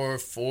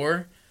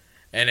 4-4.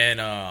 And then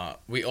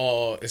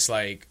it's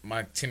like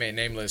my teammate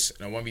Nameless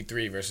in a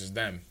 1v3 versus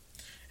them.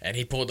 And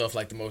he pulled off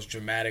like the most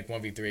dramatic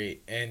 1v3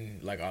 in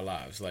like our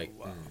lives. Like,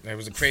 it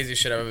was the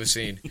craziest shit I've ever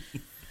seen.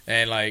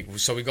 And like,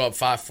 so we go up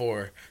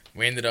 5-4.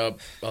 We ended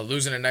up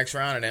losing the next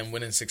round and then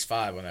winning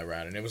 6-5 on that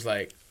round. And it was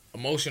like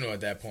emotional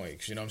at that point.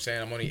 'Cause you know what I'm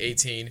saying? I'm only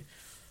 18.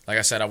 Like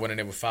I said, I went in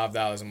there with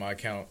 $5 in my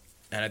account.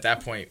 And at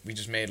that point, we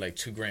just made like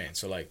 $2,000.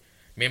 So like,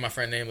 me and my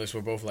friend Nameless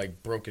were both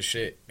like broke as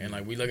shit. And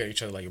like, we look at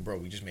each other like, bro,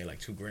 we just made like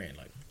 $2,000.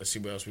 Like, let's see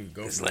what else we could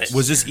go for.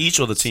 Was this each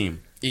or the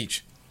team?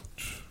 Each.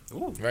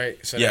 Ooh. Right?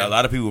 So yeah, then, a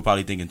lot of people were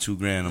probably thinking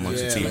 $2,000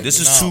 amongst the team. like,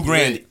 This is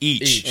 $2,000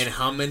 each. And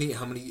how many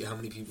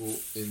people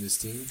in this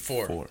team?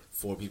 4.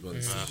 4 people in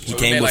this team. He So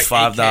came we with made,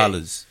 like,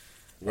 $5.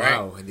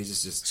 Wow, Right. and they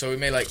just So we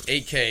made like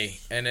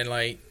 $8K, and then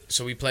like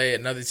so we play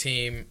another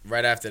team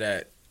right after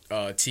that,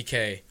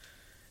 TK,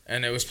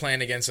 and it was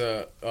playing against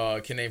a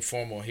kid named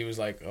Formal. He was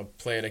like a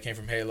player that came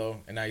from Halo,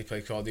 and now he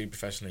plays Call of Duty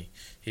professionally.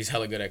 He's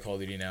hella good at Call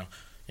of Duty now,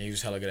 and he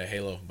was hella good at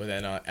Halo. But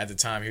then at the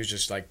time, he was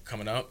just like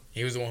coming up.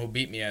 He was the one who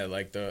beat me at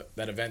like that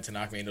event to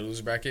knock me in the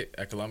loser bracket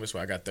at Columbus,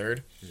 where I got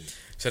 3rd.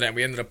 So then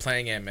we ended up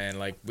playing it, man.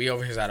 Like, we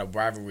over here had a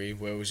rivalry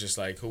where it was just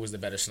like who was the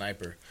better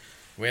sniper.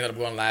 We ended up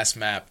going last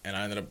map, and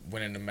I ended up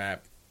winning the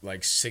map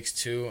like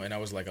 6-2, and I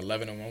was like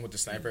 11-1 with the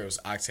sniper. It was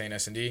Octane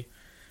S&D.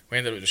 We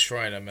ended up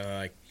destroying them, and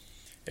like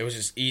it was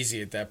just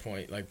easy at that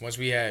point. Like, once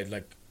we had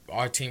like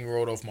our team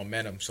rolled off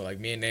momentum, so like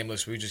me and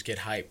Nameless, we would just get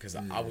hyped because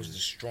I was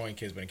destroying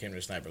kids when it came to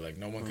the sniper. Like,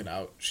 no one could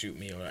outshoot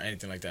me or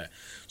anything like that.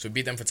 So we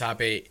beat them for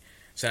top 8.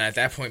 So then at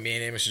that point, me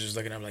and Nameless was just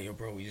looking up like, yo,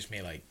 bro, we just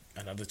made like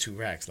another 2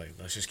 racks. Like,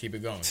 let's just keep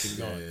it going.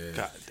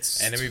 Yeah.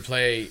 And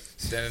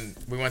then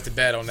we went to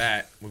bed on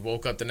that. We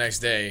woke up the next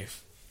day.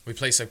 We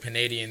played some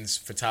Canadians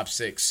for top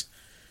 6,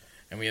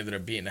 and we ended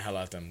up beating the hell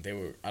out of them.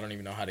 I don't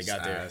even know how they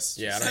got there.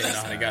 Yeah, I don't even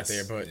know how they got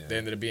there, but they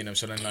ended up beating them.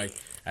 So then, like,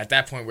 at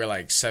that point, we're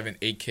like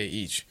 7-8K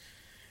each.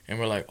 And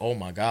we're like, oh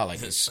my God,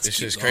 like, it's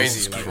just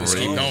crazy. Like, let's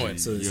keep going.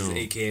 So this is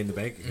 $8K in the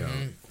bank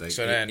account. Like,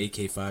 So then-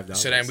 $8K $5.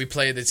 So then we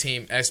played the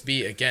team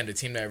SB again, the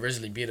team that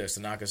originally beat us to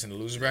knock us in the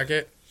loser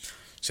bracket.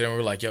 So then we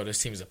were like, yo, this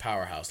team is a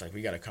powerhouse. Like,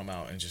 we got to come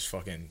out and just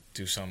fucking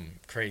do something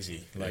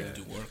crazy. Like,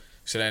 Do work.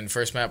 so then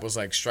first map was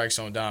like Strike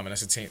Zone Dom, and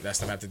that's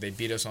the map that they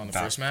beat us on the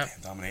first map.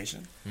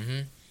 Domination?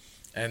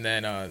 And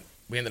then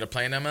we ended up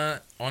playing them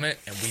on it,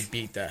 and we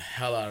beat the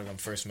hell out of them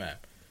first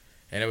map.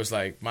 And it was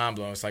like mind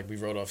blowing. It's like we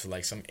rode off to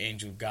like some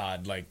angel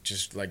god, like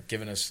just like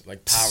giving us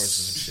like powers and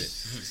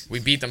some shit.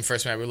 We beat them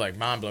first map. We were like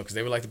mind blown because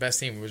they were like the best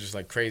team. We were just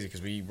like crazy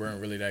because we weren't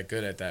really that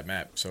good at that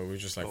map. So we were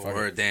just like, fuck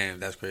it.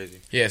 Damn, that's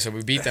crazy. Yeah. So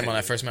we beat them on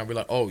that first map. We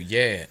were like, oh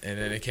yeah. And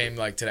then it came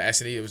like to the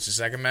S&D. It was the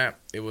second map.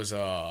 It was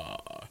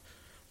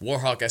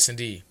Warhawk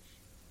S&D.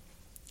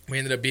 We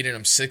ended up beating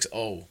them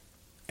 6-0,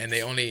 and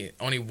they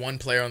only one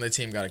player on the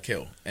team got a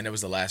kill, and it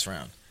was the last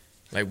round.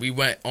 Like, we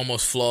went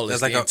almost flawless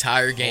That's like the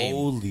entire game.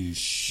 Holy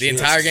shit. The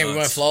entire game we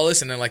went sucks.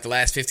 flawless, and then like the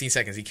last 15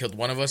 seconds, he killed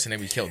one of us, and then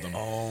we killed them.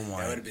 Oh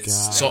my God.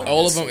 So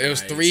all of them, it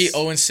was 3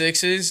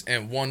 0-6s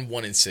and 1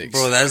 1-6.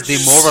 Bro, that's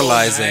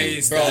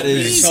demoralizing. Bro, That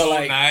is so so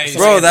like, nice. so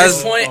Bro, at that's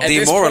this point-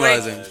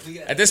 demoralizing.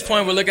 At this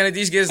point, we're looking at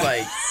these kids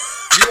like,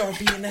 we are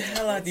beating the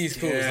hell out of these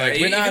fools. Like,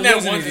 we're not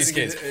losing to these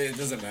kids. It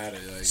doesn't matter.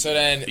 Like, So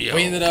then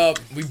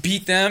we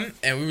beat them,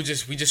 and we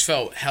just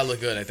felt hella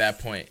good at that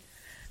point.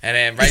 And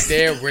then right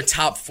there, we're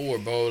top 4,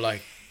 bro.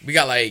 Like, we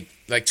got like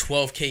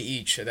 12K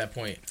each at that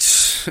point.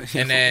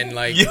 And then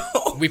like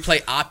we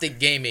play Optic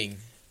Gaming.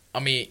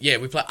 We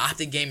play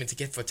Optic Gaming to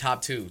get for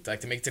top 2,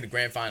 like to make it to the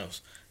grand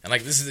finals. And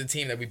like, this is the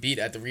team that we beat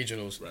at the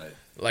regionals, Right.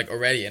 like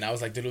already. And I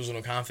was like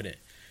delusional confident.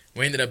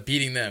 We ended up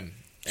beating them,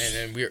 and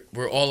then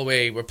we're all the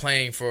way. We're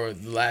playing for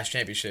the last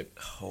championship.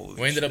 Holy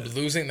We ended up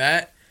losing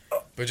that,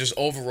 but just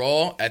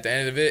overall, at the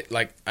end of it,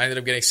 like I ended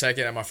up getting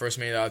second at my first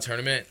 $1 million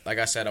tournament. Like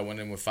I said, I went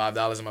in with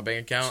 $5 in my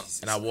bank account,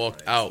 and I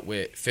walked out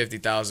with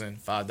 $50,000,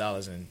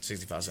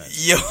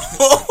 $5.65. Yo.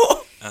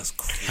 That's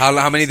crazy.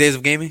 How many days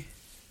of gaming?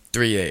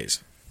 3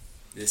 days.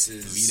 This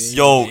is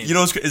Yo, you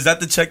know, is that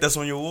the check that's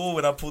on your wall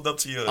when I pulled up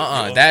to your... your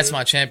That's office?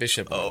 my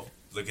championship. Oh,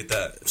 look at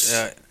that.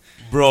 Yeah.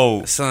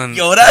 Bro. Son,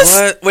 Yo, that's...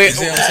 what? Wait, You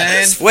see what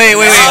I'm saying? wait.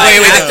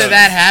 After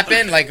that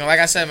happened, like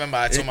I said, remember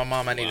I told my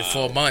mom I needed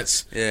 4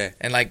 months. Yeah.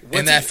 And like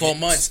in that 4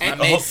 months, I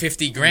made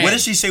 $50,000. What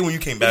did she say when you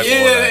came back?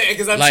 Yeah,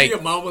 because I'm Like- sure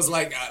your mom was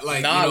like Nah,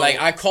 you know, like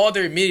I called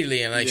her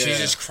immediately, and like she was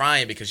Yeah. just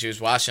crying because she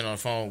was watching on the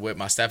phone with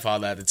my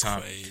stepfather at the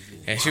time, Crazy.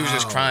 and she was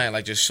just crying,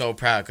 like just so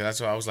proud. Because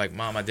that's why I was like,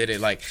 "Mom, I did it."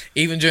 Like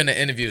even during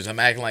the interviews, I'm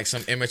acting like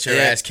some immature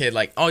Yeah. ass kid.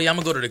 Like, "Oh yeah, I'm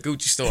gonna go to the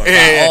Gucci store,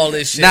 Yeah. buy all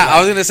this shit." Nah, like, I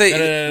was gonna say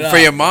da-da-da-da. for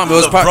your mom, it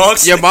was The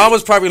Bronx. your mom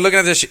was probably looking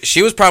at this.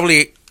 She was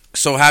probably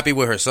so happy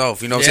with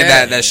herself. You know what I'm Yeah.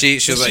 saying? That she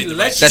was That she like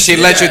let that she you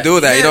do let you that. do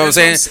that. You Yeah, know what I'm that's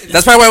saying? what I'm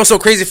That's probably why it was so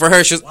crazy for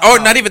her. She was,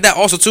 not even that.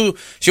 Also too,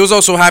 she was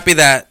also happy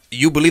that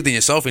you believed in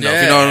yourself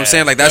enough. You know what I'm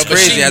saying? Like that's But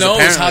crazy she as a knows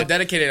parent. how Like,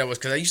 dedicated I was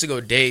because I used to go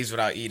days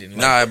without eating. Like,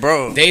 nah,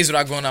 bro. days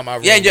without going out my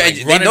room. Yeah, and like,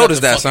 they running up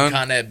noticed the that, fucking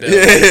son. Connet bill.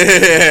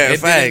 Yeah, It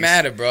facts. didn't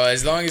matter, bro.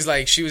 As long as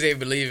like she was able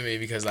to believe in me,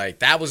 because like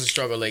that was a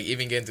struggle. Like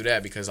even getting through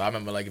that, because I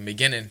remember like in the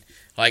beginning,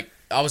 like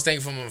I was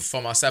thankful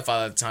for my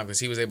stepfather at the time because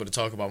he was able to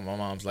talk about my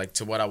mom's like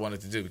to what I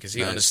wanted to do because he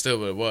Nice. understood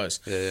what it was.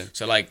 Yeah.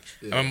 So like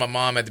I remember my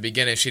mom at the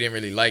beginning, she didn't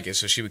really like it,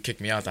 so she would kick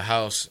me out the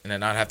house, and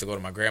then I'd have to go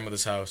to my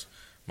grandmother's house.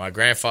 My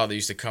grandfather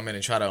used to come in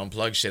and try to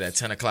unplug shit at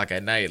 10 o'clock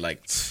at night, like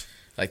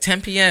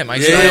 10 p.m. I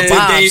used to Yeah. be like,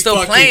 "Wow, I'm They still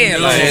fucking playing." know.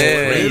 Like,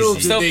 Little I'm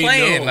did still they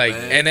playing, know, like,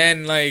 man. and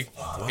then like,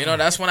 you know,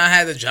 that's when I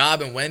had the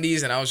job in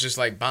Wendy's, and I was just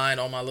like buying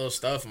all my little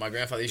stuff. And my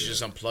grandfather used to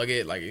just unplug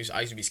it. Like, I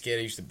used to be scared;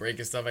 I used to break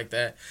and stuff like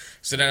that.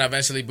 So then I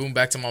eventually boomed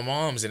back to my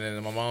mom's, and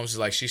then my mom's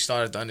like, she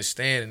started to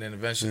understand, and then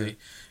eventually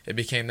it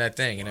became that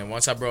thing. And then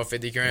once I brought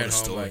 50 grand What a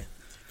home, story. like,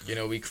 you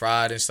know, we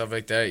cried and stuff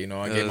like that. You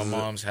know, I gave my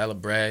mom's hella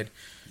bread.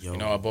 Yo. You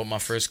know, I bought my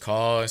first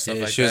car and stuff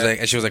Yeah, like she that.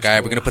 was like, all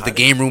right, we're gonna put the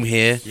game room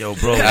here. Yo,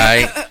 bro. All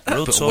right,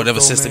 Real put talk, whatever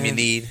though, system man. you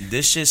need.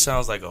 This shit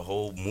sounds like a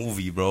whole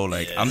movie, bro.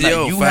 Like I'm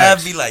Yo, like, you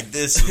facts. have me like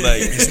this.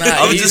 Like not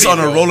I was easy, just on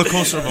a bro. roller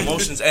coaster of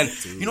emotions. And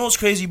you know what's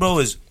crazy, bro?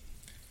 Is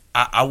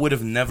I would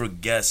have never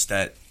guessed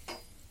that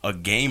a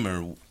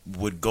gamer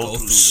would go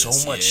through so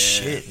this, much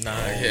yeah. shit. Nah,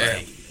 bro. yeah.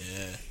 Like,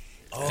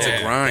 It's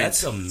a grind.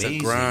 That's amazing.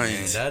 It's a grind.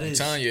 Man. That I'm is.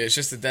 telling you, it's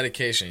just the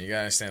dedication. You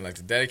gotta understand, like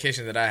the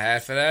dedication that I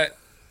had for that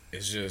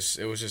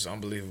it was just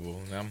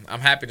unbelievable. And I'm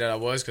happy that I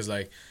was, because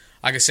like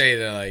I could say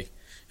that, like, you know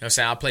what I'm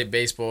saying, I played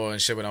baseball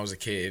and shit when I was a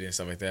kid and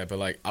stuff like that, but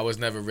like I was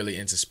never really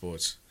into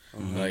sports.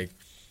 Like,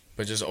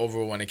 but just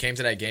overall, when it came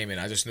to that gaming,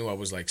 I just knew I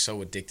was like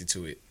so addicted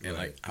to it, and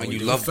like I When would you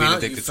do, love being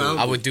addicted to it.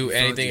 I would do You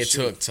found anything your it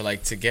shit. took to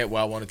like to get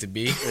where I wanted to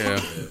be. Yeah.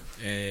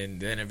 And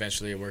then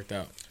eventually it worked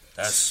out.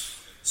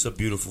 It's a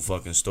beautiful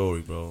fucking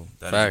story, bro.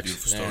 That is Facts. a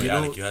beautiful Yeah. story. You know-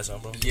 Alec, you had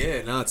something, bro?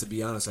 Yeah, nah, to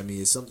be honest, I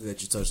mean, it's something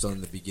that you touched on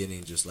in the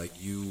beginning, just like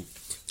you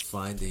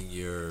finding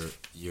your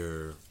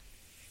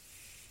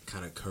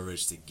kind of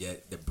courage to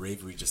get the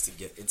bravery just to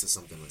get into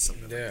something like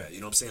Yeah. that. You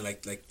know what I'm saying?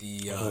 Like the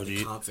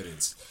dude.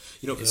 confidence.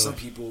 You know, because some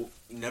people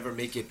never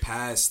make it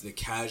past the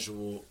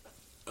casual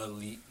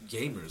elite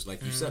gamers,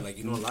 like you said. Like,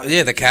 you know, a lot of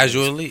Yeah, the gamers,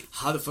 casual elite.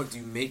 How the fuck do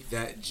you make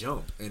that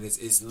jump? And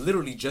it's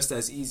literally just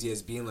as easy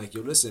as being like,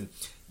 yo, listen,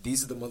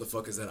 these are the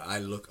motherfuckers that I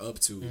look up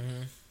to.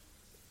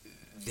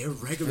 They're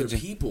regular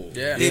people.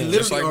 Yeah. They Yeah. literally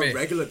Just like are me.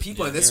 regular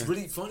people, and that's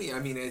really funny. I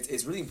mean,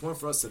 it's really important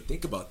for us to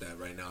think about that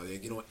right now.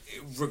 Like, you know,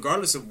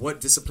 regardless of what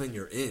discipline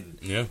you're in,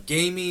 Yeah.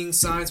 gaming,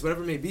 science,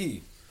 whatever it may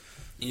be.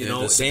 You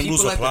know, the same people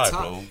rules at the apply,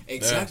 top- bro.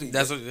 Exactly.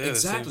 That's what,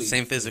 exactly.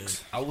 same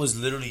physics. I was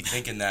literally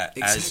thinking that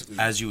Exactly.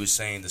 as you were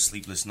saying, the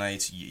sleepless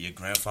nights, your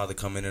grandfather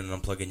coming in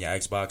and unplugging your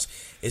Xbox,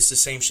 it's the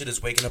same shit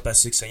as waking up at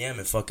 6 a.m.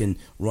 and fucking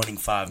running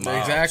 5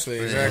 miles. Exactly,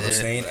 You know what I'm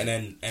exactly. saying? And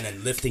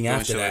then lifting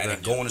after shit that, like and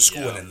that. then going to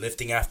school, and then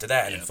lifting after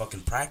that, and then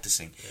fucking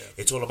practicing.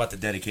 It's all about the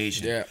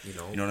dedication. Yeah. You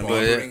know, You know what I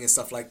mean? barbering and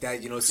stuff like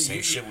that. You know, see, Same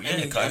you, shit. I Yeah,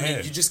 mean, cut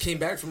hair. you just came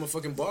back from a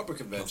fucking barber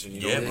convention.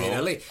 You know, Yeah, in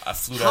bro. LA. I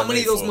flew to How LA many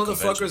of those for a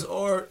motherfuckers convention.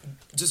 are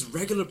just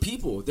regular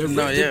people? They're,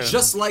 No, they're yeah.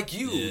 just like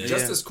you,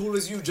 just Yeah. as cool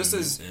as you, just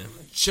as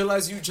chill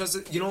as you, just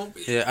as, you know.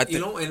 Yeah, I you think-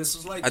 know, and it's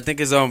just like I think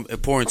it's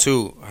important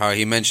too how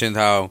he mentioned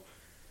how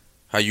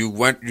you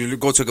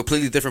go to a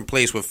completely different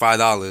place with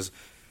 $5,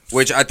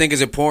 which I think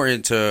is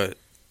important to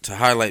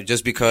highlight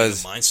just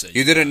because The mindset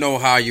you didn't know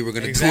how you were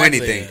gonna Exactly.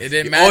 do anything. It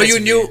didn't matter All you to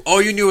knew, me. all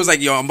you knew was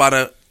like, yo, I'm about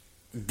to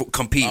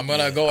compete. I'm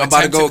gonna go. I'm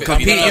about to go attempt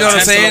compete. I'm You know what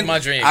I'm attempt to live saying? my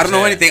dreams, I don't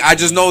know yeah. anything. I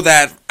just know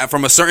that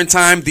from a certain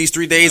time, these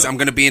 3 days, I'm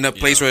gonna be in a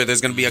place where there's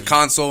gonna be a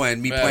console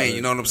and me playing.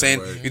 You know what I'm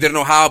saying? You didn't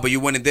know how, but you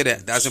went and did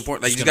it. That's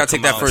important. Like you just gotta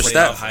take that first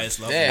step.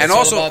 Yeah, And it's all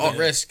also, about the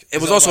risk. it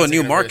was It's all also a about new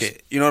taking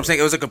market. You know what I'm saying?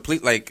 It was a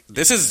complete like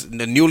this is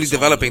the newly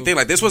developing thing.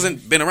 Like this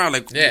wasn't been around.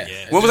 Like Yeah.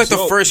 when was like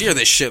the first year of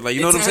this shit? Like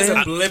you know what I'm It has a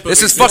saying? blip of This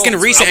is existence, fucking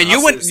recent, right? and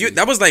you went. Seriously.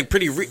 That was like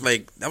pretty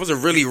like that was a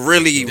really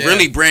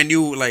brand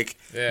new like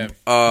Yeah.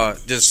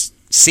 just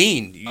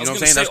scene. You know what I'm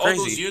saying? That's all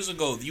those crazy. years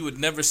ago, you would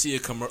never see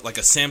like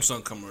a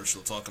Samsung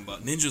commercial talking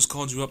about ninjas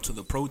called you up to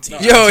the protein.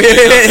 Yo, yeah.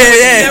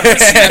 Never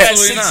seen that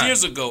Absolutely 6 not.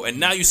 years ago, and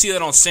now you see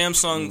that on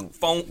Samsung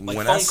phone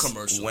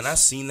commercials. When I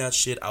seen that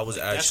shit, I was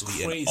that's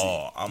actually crazy. in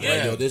awe. I'm Yeah.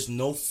 like, yo, there's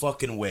no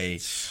fucking way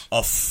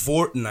a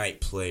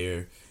Fortnite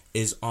player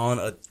is on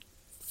a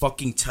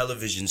fucking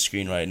television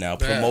screen right now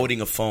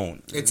promoting a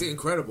phone. It's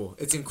incredible.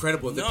 It's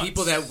incredible. The Nuts.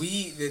 people that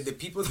the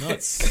people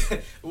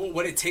that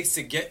what it takes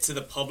to get to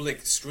the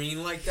public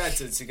screen like that,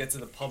 to get to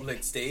the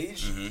public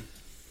stage.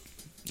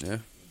 Yeah.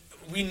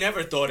 We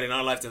never thought in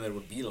our lifetime that it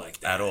would be like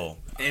that At all.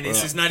 And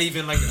it's just not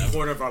even like a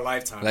quarter of our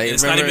lifetime. Like,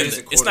 It's remember- not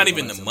even. It's not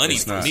even the money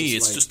It's for not. me. It's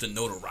It's like- just the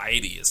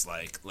notoriety. It's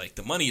like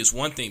the money is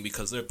one thing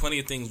because there are plenty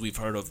of things we've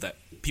heard of that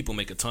people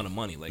make a ton of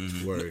money. Like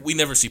Word. we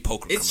never see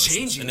poker It's commercials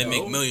changing, and they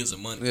make though. millions of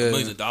money, Yeah.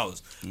 millions of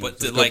dollars. But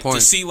That's a to, good like to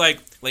point. see like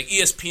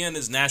ESPN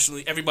is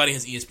nationally. Everybody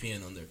has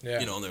ESPN on their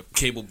Yeah. on their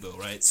cable bill,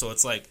 right? So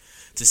it's like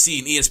to see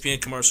an ESPN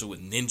commercial with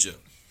Ninja.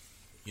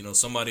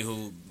 Somebody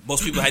who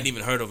most people hadn't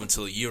even heard of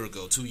until a year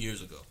ago, 2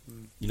 years ago.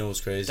 You know what's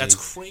crazy? That's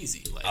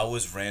crazy. Like, I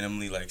was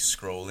randomly like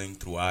scrolling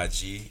through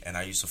IG, and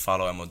I used to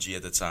follow MLG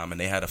at the time, and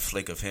they had a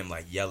flick of him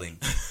like yelling,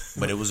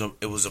 but it was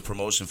a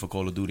promotion for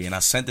Call of Duty, and I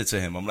sent it to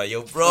him. I'm like,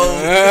 yo, bro,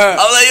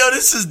 I'm like, yo,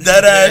 this is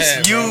dead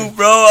ass Yeah, you,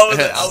 bro.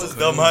 I was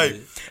dumb hype,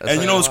 and like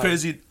you know what's wild.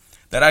 crazy?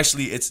 That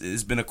actually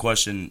it's been a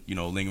question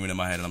lingering in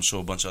my head, and I'm sure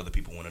a bunch of other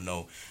people want to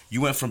know.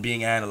 You went from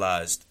being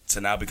analyzed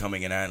to now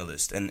becoming an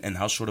analyst, and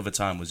how short of a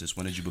time was this?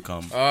 When did you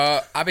become?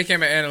 I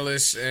became an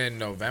analyst in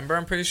November,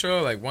 I'm pretty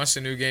sure. Like, once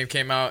the new game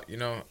came out,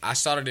 I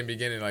started in the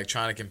beginning, like,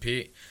 trying to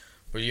compete.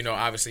 But,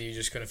 obviously you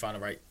just couldn't find the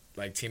right,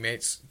 like,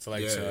 teammates to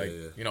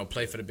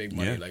play for the big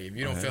money. Yeah. Like, if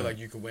you don't feel like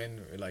you could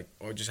win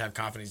or just have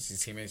confidence in your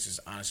teammates,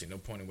 there's honestly no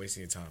point in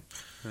wasting your time.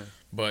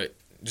 But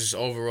just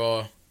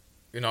overall,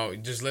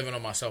 just living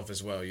on myself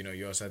as well.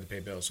 You also had to pay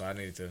bills, so I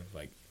needed to,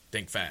 like,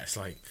 think fast.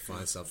 Like,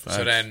 Find something.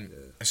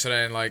 so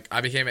then, like,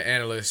 I became an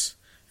analyst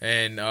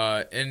in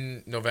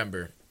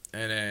November,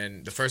 and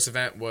then the first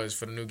event was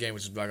for the new game,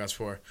 which is Black Ops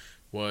 4,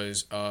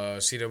 was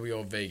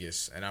CWO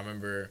Vegas, and I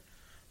remember,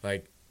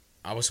 like,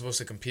 I was supposed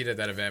to compete at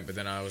that event, but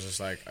then I was just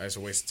like, it's a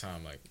waste of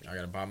time. Like, I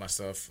gotta buy my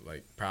stuff,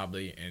 like,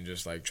 probably, and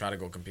just like try to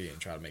go compete and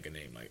try to make a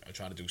name. Like, I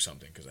try to do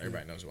something because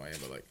everybody knows who I am,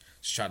 but like,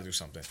 just try to do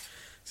something.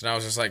 So then I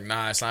was just like,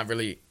 nah, it's not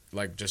really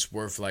like just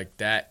worth like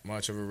that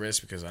much of a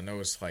risk because I know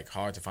it's like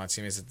hard to find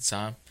teammates at the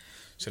time.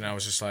 So then I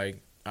was just like,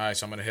 all right,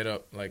 so I'm gonna hit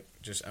up like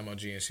just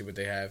MLG and see what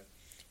they have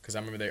because I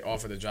remember they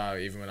offered the job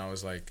even when I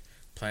was like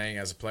playing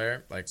as a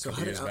player like a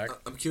couple years back.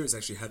 I'm curious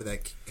actually, how did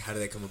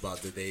that come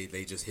about? Did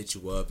they just hit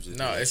you up?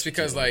 No, it's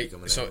because like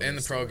so in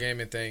the pro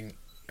gaming thing,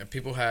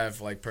 people have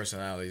like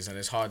personalities and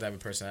it's hard to have a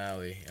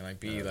personality and like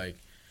be like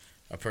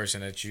a person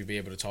that you be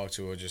able to talk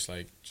to or just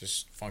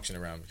function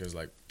around because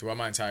like throughout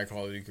my entire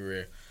Call of Duty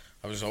career,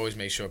 I was just always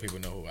make sure people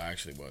know who I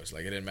actually was.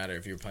 Like it didn't matter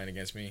if you were playing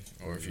against me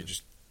or if you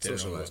just didn't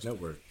know who I was. socialized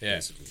network. Yeah.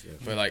 Basically, yeah.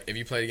 But like if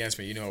you played against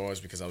me, you know it was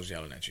because I was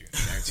yelling at you.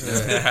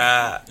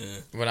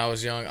 When I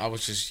was young, I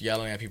was just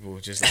yelling at people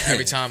just like,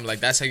 every time. Like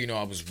that's how you know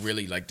I was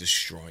really like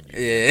destroying you.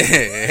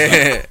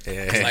 Yeah.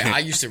 'Cause, like I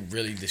used to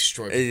really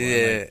destroy people.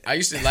 And, like, I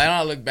used to. Like,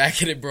 now I look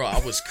back at it, bro. I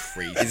was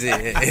crazy.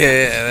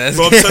 That's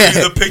Bro, I'm telling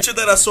you, the picture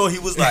that I saw, he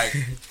was like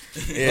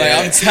Like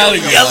I'm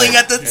telling you, yelling like,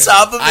 at the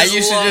top of his I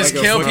used to lungs. just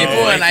Like a kill fucking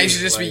people, and I Viking, used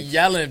to just be like-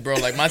 yelling, bro.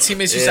 Like my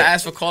teammates used to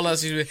ask for call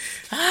outs. Used to be,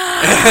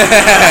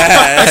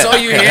 that's all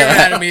you hear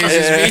out of me is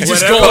just me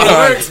just Whatever going.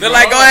 works, They're bro.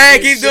 like, go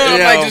ahead, keep doing. I'm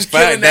Yo, like just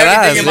fact, killing that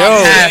everything in ass, my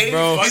yo. path,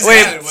 bro.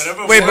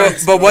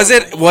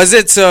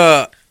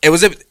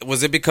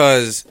 Was it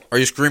because are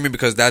you screaming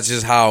because that's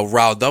just how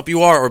riled up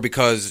you are, or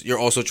because you're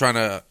also trying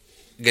to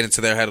get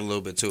into their head a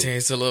little bit too?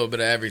 It's a little bit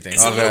of everything.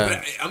 It's a little Okay.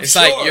 bit- I'm It's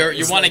sure. like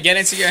you It's want to like- get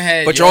into your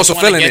head, But you're also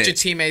wanna feeling get it. your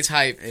teammates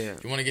hype. Yeah.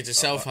 You want to get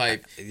yourself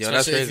hype. Yo,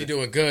 that's Especially if crazy. you're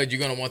doing good, you're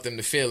gonna want them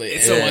to feel it.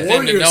 It's and a you want them to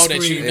warrior know that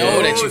you scream, know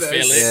bro. that you feel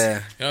That's- it. Yeah. You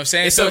know what I'm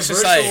saying? It's So a it's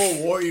just like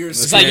virtual warrior.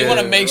 it's like you want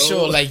to scream, make bro.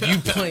 sure like you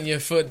putting your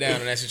foot down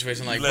in that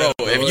situation. Like, bro,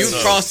 Let if you us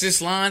know. cross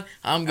this line,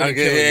 I'm gonna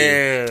Okay, kill you.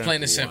 yeah. It's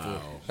plain and simple.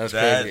 That's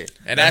That- crazy.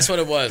 And that's what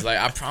it was. Like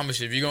I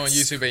promise you, if you go on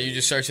YouTube and you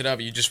just search it up,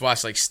 you just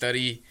watch like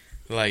study,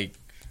 like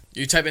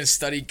you type in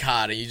study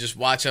COD and you just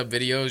watch up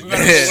videos. We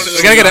gotta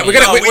get it. No, we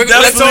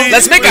definitely-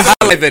 Let's make a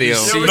highlight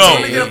video. Yeah, we're No.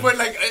 totally gonna put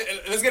like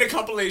let's get a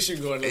compilation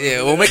compilation going on.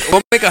 Yeah, we'll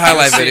make a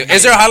highlight video.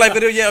 Is there a highlight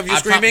video yet of you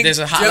screaming? There's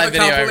a Do you have highlight a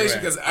video compilation?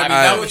 everywhere. Because I mean,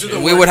 that would do the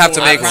we work would have to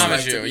for make us, one. I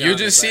promise to you. be You honest,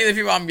 just see like- the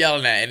people I'm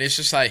yelling at, and it's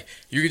just like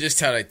you can just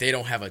tell like they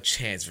don't have a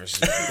chance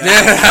versus me.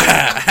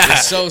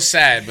 It's so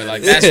sad, but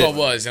like that's what it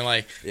was. And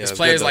like Yeah, there's it's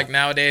players good, like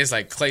nowadays,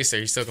 like Clayster,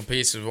 he still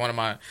competes. He's one of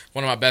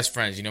my best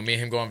friends. You know, me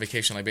and him go on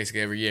vacation like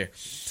basically every year.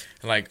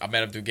 And, like I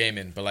met him through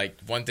gaming, but like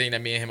one thing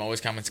that me and him always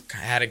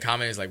had in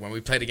common is like when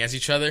we played against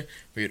each other,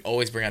 we would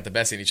always bring out the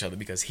best in each other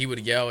because he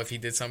would yell if he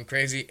did something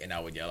crazy, and I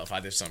would yell if I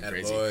did something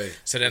crazy. boy.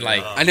 So then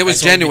like, And it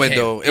was that's what we genuine,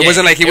 became. though. It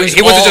wasn't like he wasn't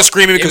just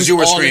screaming because you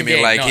were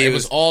screaming. Like it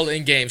was all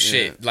in game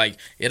shit. Like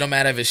it don't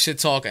matter if it's shit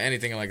talk or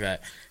anything like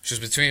that. It's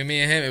just between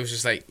me and him. It was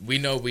just like we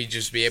know we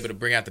just be able to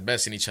bring out the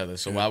best in each other.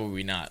 So why would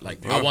we not?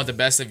 Like I want the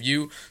best of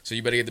you, so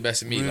you better get the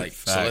best of me. Like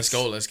so, let's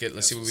go. Let's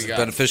see what we got.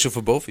 beneficial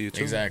for both of you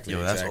too. Exactly. Yo,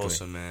 that's exactly.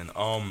 awesome, man.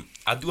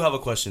 I do have a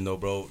question though,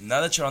 bro.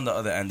 Now that you're on the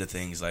other end of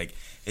things, like,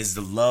 is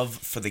the love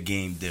for the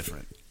game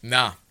different?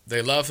 Nah,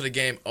 the love for the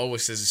game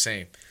always is the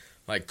same.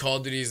 Like Call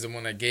of Duty is the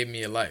one that gave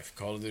me a life.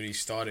 Call of Duty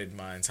started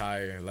my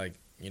entire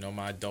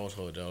my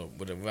adulthood or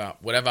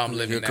whatever I'm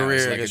living Your now. career,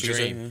 It's I like a guess you could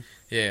say, dream.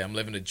 Yeah, I'm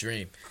living a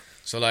dream.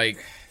 So like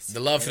the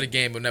love for the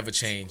game will never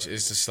change.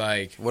 It's just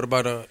like What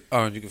about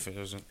you can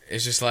finish it.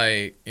 it's just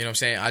like you know what I'm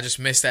saying. I just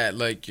miss that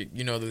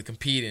the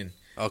competing.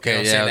 Okay, You know what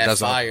I'm yeah, saying? That that's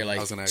fire, what I like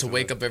was gonna ask to you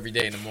wake about. up every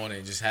day in the morning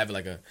and just have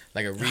like a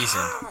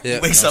reason. Yeah.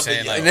 Wakes You know up what I'm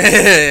and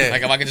saying? yell.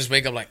 Like if I could just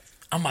wake up like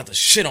I'm about to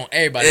shit on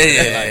everybody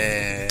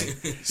today.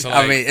 Like, so,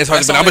 I mean, it's hard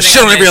that's to be. the I'm only a thing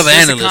shit on I every miss. other It's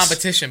a analyst.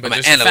 competition, but I'ma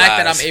just the fact that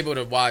analyze. I'm able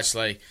to watch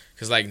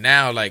because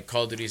now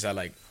Call of Duty's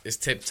are it's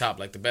tip top,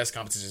 like the best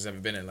competitions I've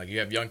ever been in. Like you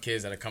have young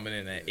kids that are coming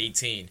in at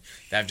 18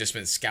 that have just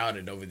been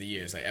scouted over the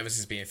years, like ever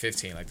since being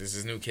 15. Like there's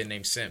this new kid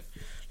named Simp.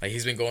 Like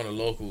he's been going to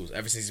locals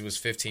ever since he was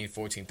 15,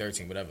 14,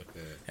 13, whatever.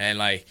 Yeah. And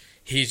like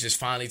he's just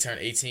finally turned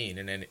 18,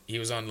 and then he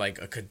was on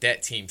like a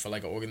cadet team for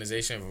like an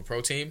organization of a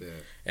pro team. Yeah.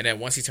 And then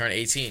once he turned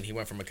 18, he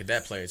went from a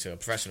cadet player to a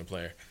professional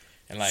player.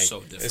 And like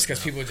So it's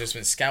because people have just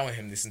been scouting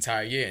him this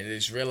entire year, and they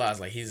just realized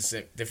like he's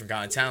a different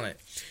kind of talent.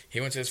 He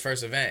went to his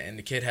first event, and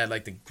the kid had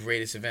like the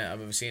greatest event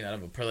I've ever seen out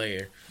of a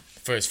player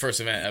for his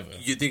first event ever.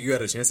 You think you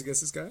had a chance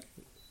against this guy?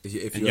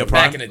 If In your ever-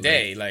 Back in the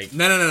day, like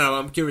No.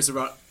 I'm curious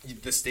about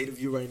the state of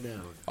you right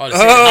now.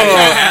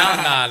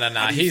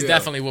 nah. He's feel?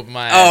 definitely whooping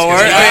my ass.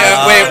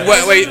 Oh,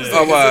 'Cause wait.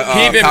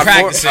 he been Cop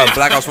practicing. 4?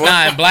 Black Ops 4?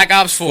 Nah, in Black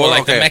Ops 4,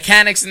 like okay. the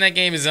mechanics in that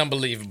game is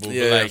unbelievable.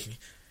 Yeah. But like,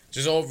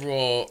 just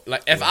overall,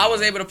 like if I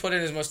was able to put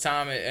in as much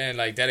time and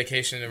like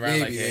dedication around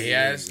like he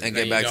has, And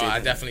then, get back to it.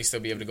 I'd definitely still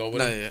be able to go with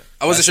No, him. yeah.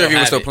 I wasn't sure if you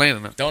were still playing or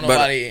not. Don't But-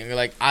 nobody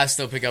like I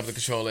still pick up the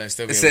controller and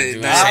still be able to Say-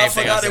 do nah, the I same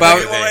thing. forgot I it still was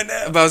do. doing right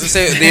now. But I was gonna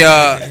say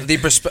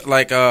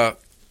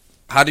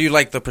how do you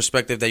like the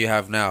perspective that you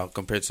have now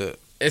compared to?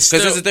 It's Because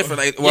still it's different.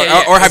 Like,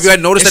 yeah, or have you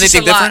had noticed it's just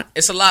anything a lot- different?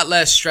 It's a lot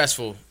less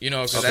stressful,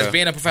 because Okay. as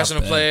being a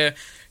professional player,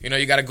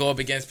 you got to go up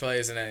against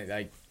players, and then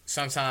like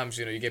sometimes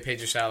you get paid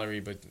your salary,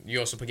 but you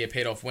also get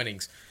paid off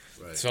winnings.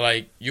 Right. So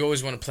like you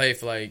always want to play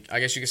for like I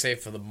guess you could say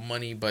for the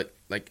money, but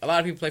like a lot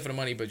of people play for the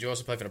money, but you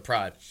also play for the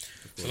pride.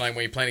 So like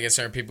when you're playing against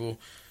certain people,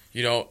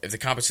 if the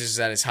competition is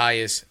at its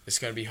highest, it's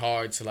gonna be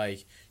hard to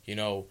like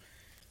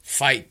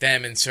fight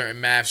them in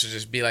certain maps or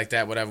just be like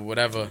that,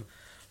 whatever.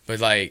 But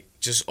like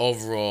just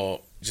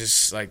overall,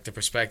 just like the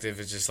perspective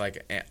is just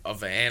like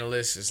of an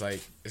analyst is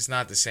like it's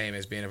not the same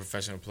as being a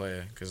professional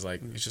player because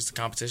like it's just a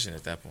competition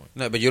at that point.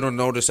 No, but you don't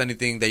notice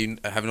anything that you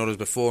haven't noticed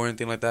before, or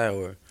anything like that,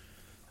 or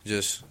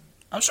just.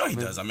 I'm sure he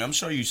does. I mean, I'm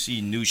sure you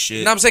see new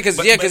shit. No, I'm saying because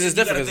But it's you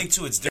different. gotta think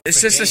too. It's different.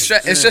 It's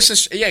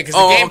just games. because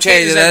the game okay,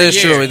 changes that every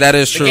is year. true. That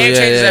is true. The game Yeah,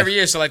 changes yeah. every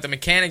year, so like the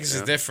mechanics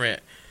is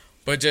different.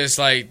 But just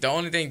like the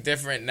only thing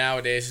different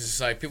nowadays is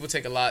just, like people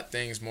take a lot of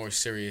things more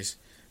serious.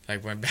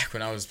 Like back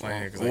when I was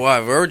playing. Like, Why,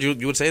 Word? You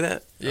would say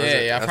that?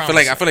 Yeah, I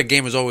feel like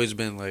game has always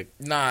been like.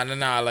 Nah.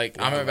 Like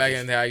I remember back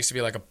in the day, I used to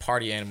be like a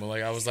party animal.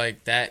 Like I was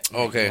like that.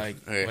 Okay. Like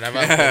Okay. whenever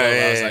I pulled up,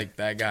 I was Yeah. like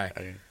that guy.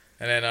 Okay.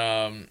 And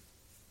then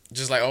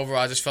just like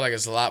overall, I just feel like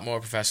it's a lot more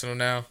professional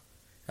now.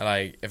 And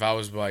like if I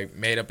was like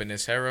made up in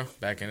this era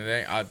back in the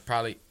day, I'd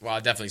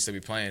definitely still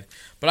be playing.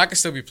 But I could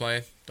still be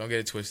playing. Don't get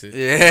it twisted.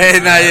 Yeah,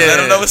 nah, yeah. Let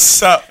him know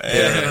what's up. Yeah,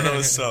 let him know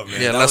what's up,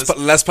 man. Yeah, That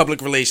less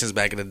public relations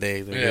back in the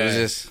day. Like, it was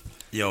just.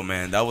 Yo,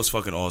 man, that was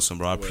fucking awesome,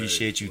 bro. I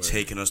appreciate you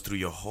taking us through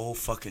your whole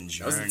fucking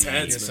journey. was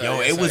intense, man. Yo,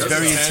 Yes, it was sir.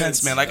 very That was intense,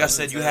 intense. man. Like I That was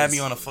said, you had me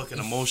on a fucking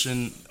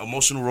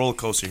emotional roller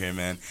coaster here,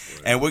 man.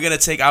 And we're gonna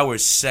take our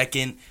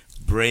second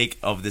break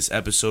of this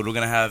episode. We're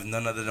gonna have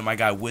none other than my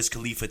guy Wiz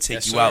Khalifa take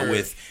Yes, you out sir.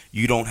 with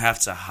 "You Don't Have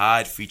to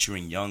Hide"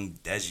 featuring Young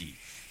Deji.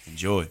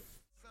 Enjoy.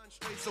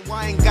 So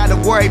I ain't gotta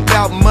worry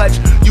about much.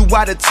 You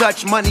out of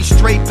touch, money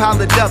straight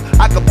piled up.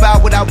 I could buy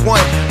what I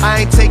want. I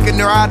ain't taking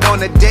her out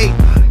on a date.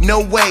 No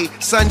way.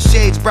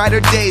 Sunshades,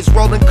 brighter days,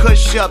 rolling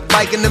cush up,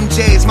 liking them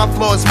J's. My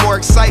flow is more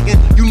exciting.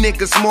 You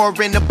niggas more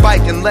into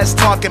biking, less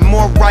talking,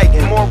 more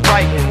writing. More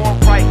writing, more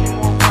writing,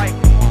 more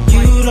writing.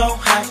 You don't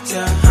have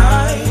to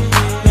hide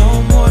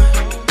no more.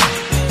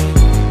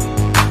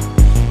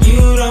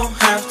 You don't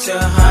have to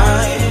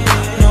hide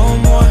no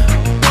more.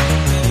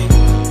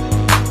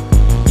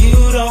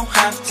 You don't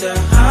have to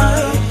hide.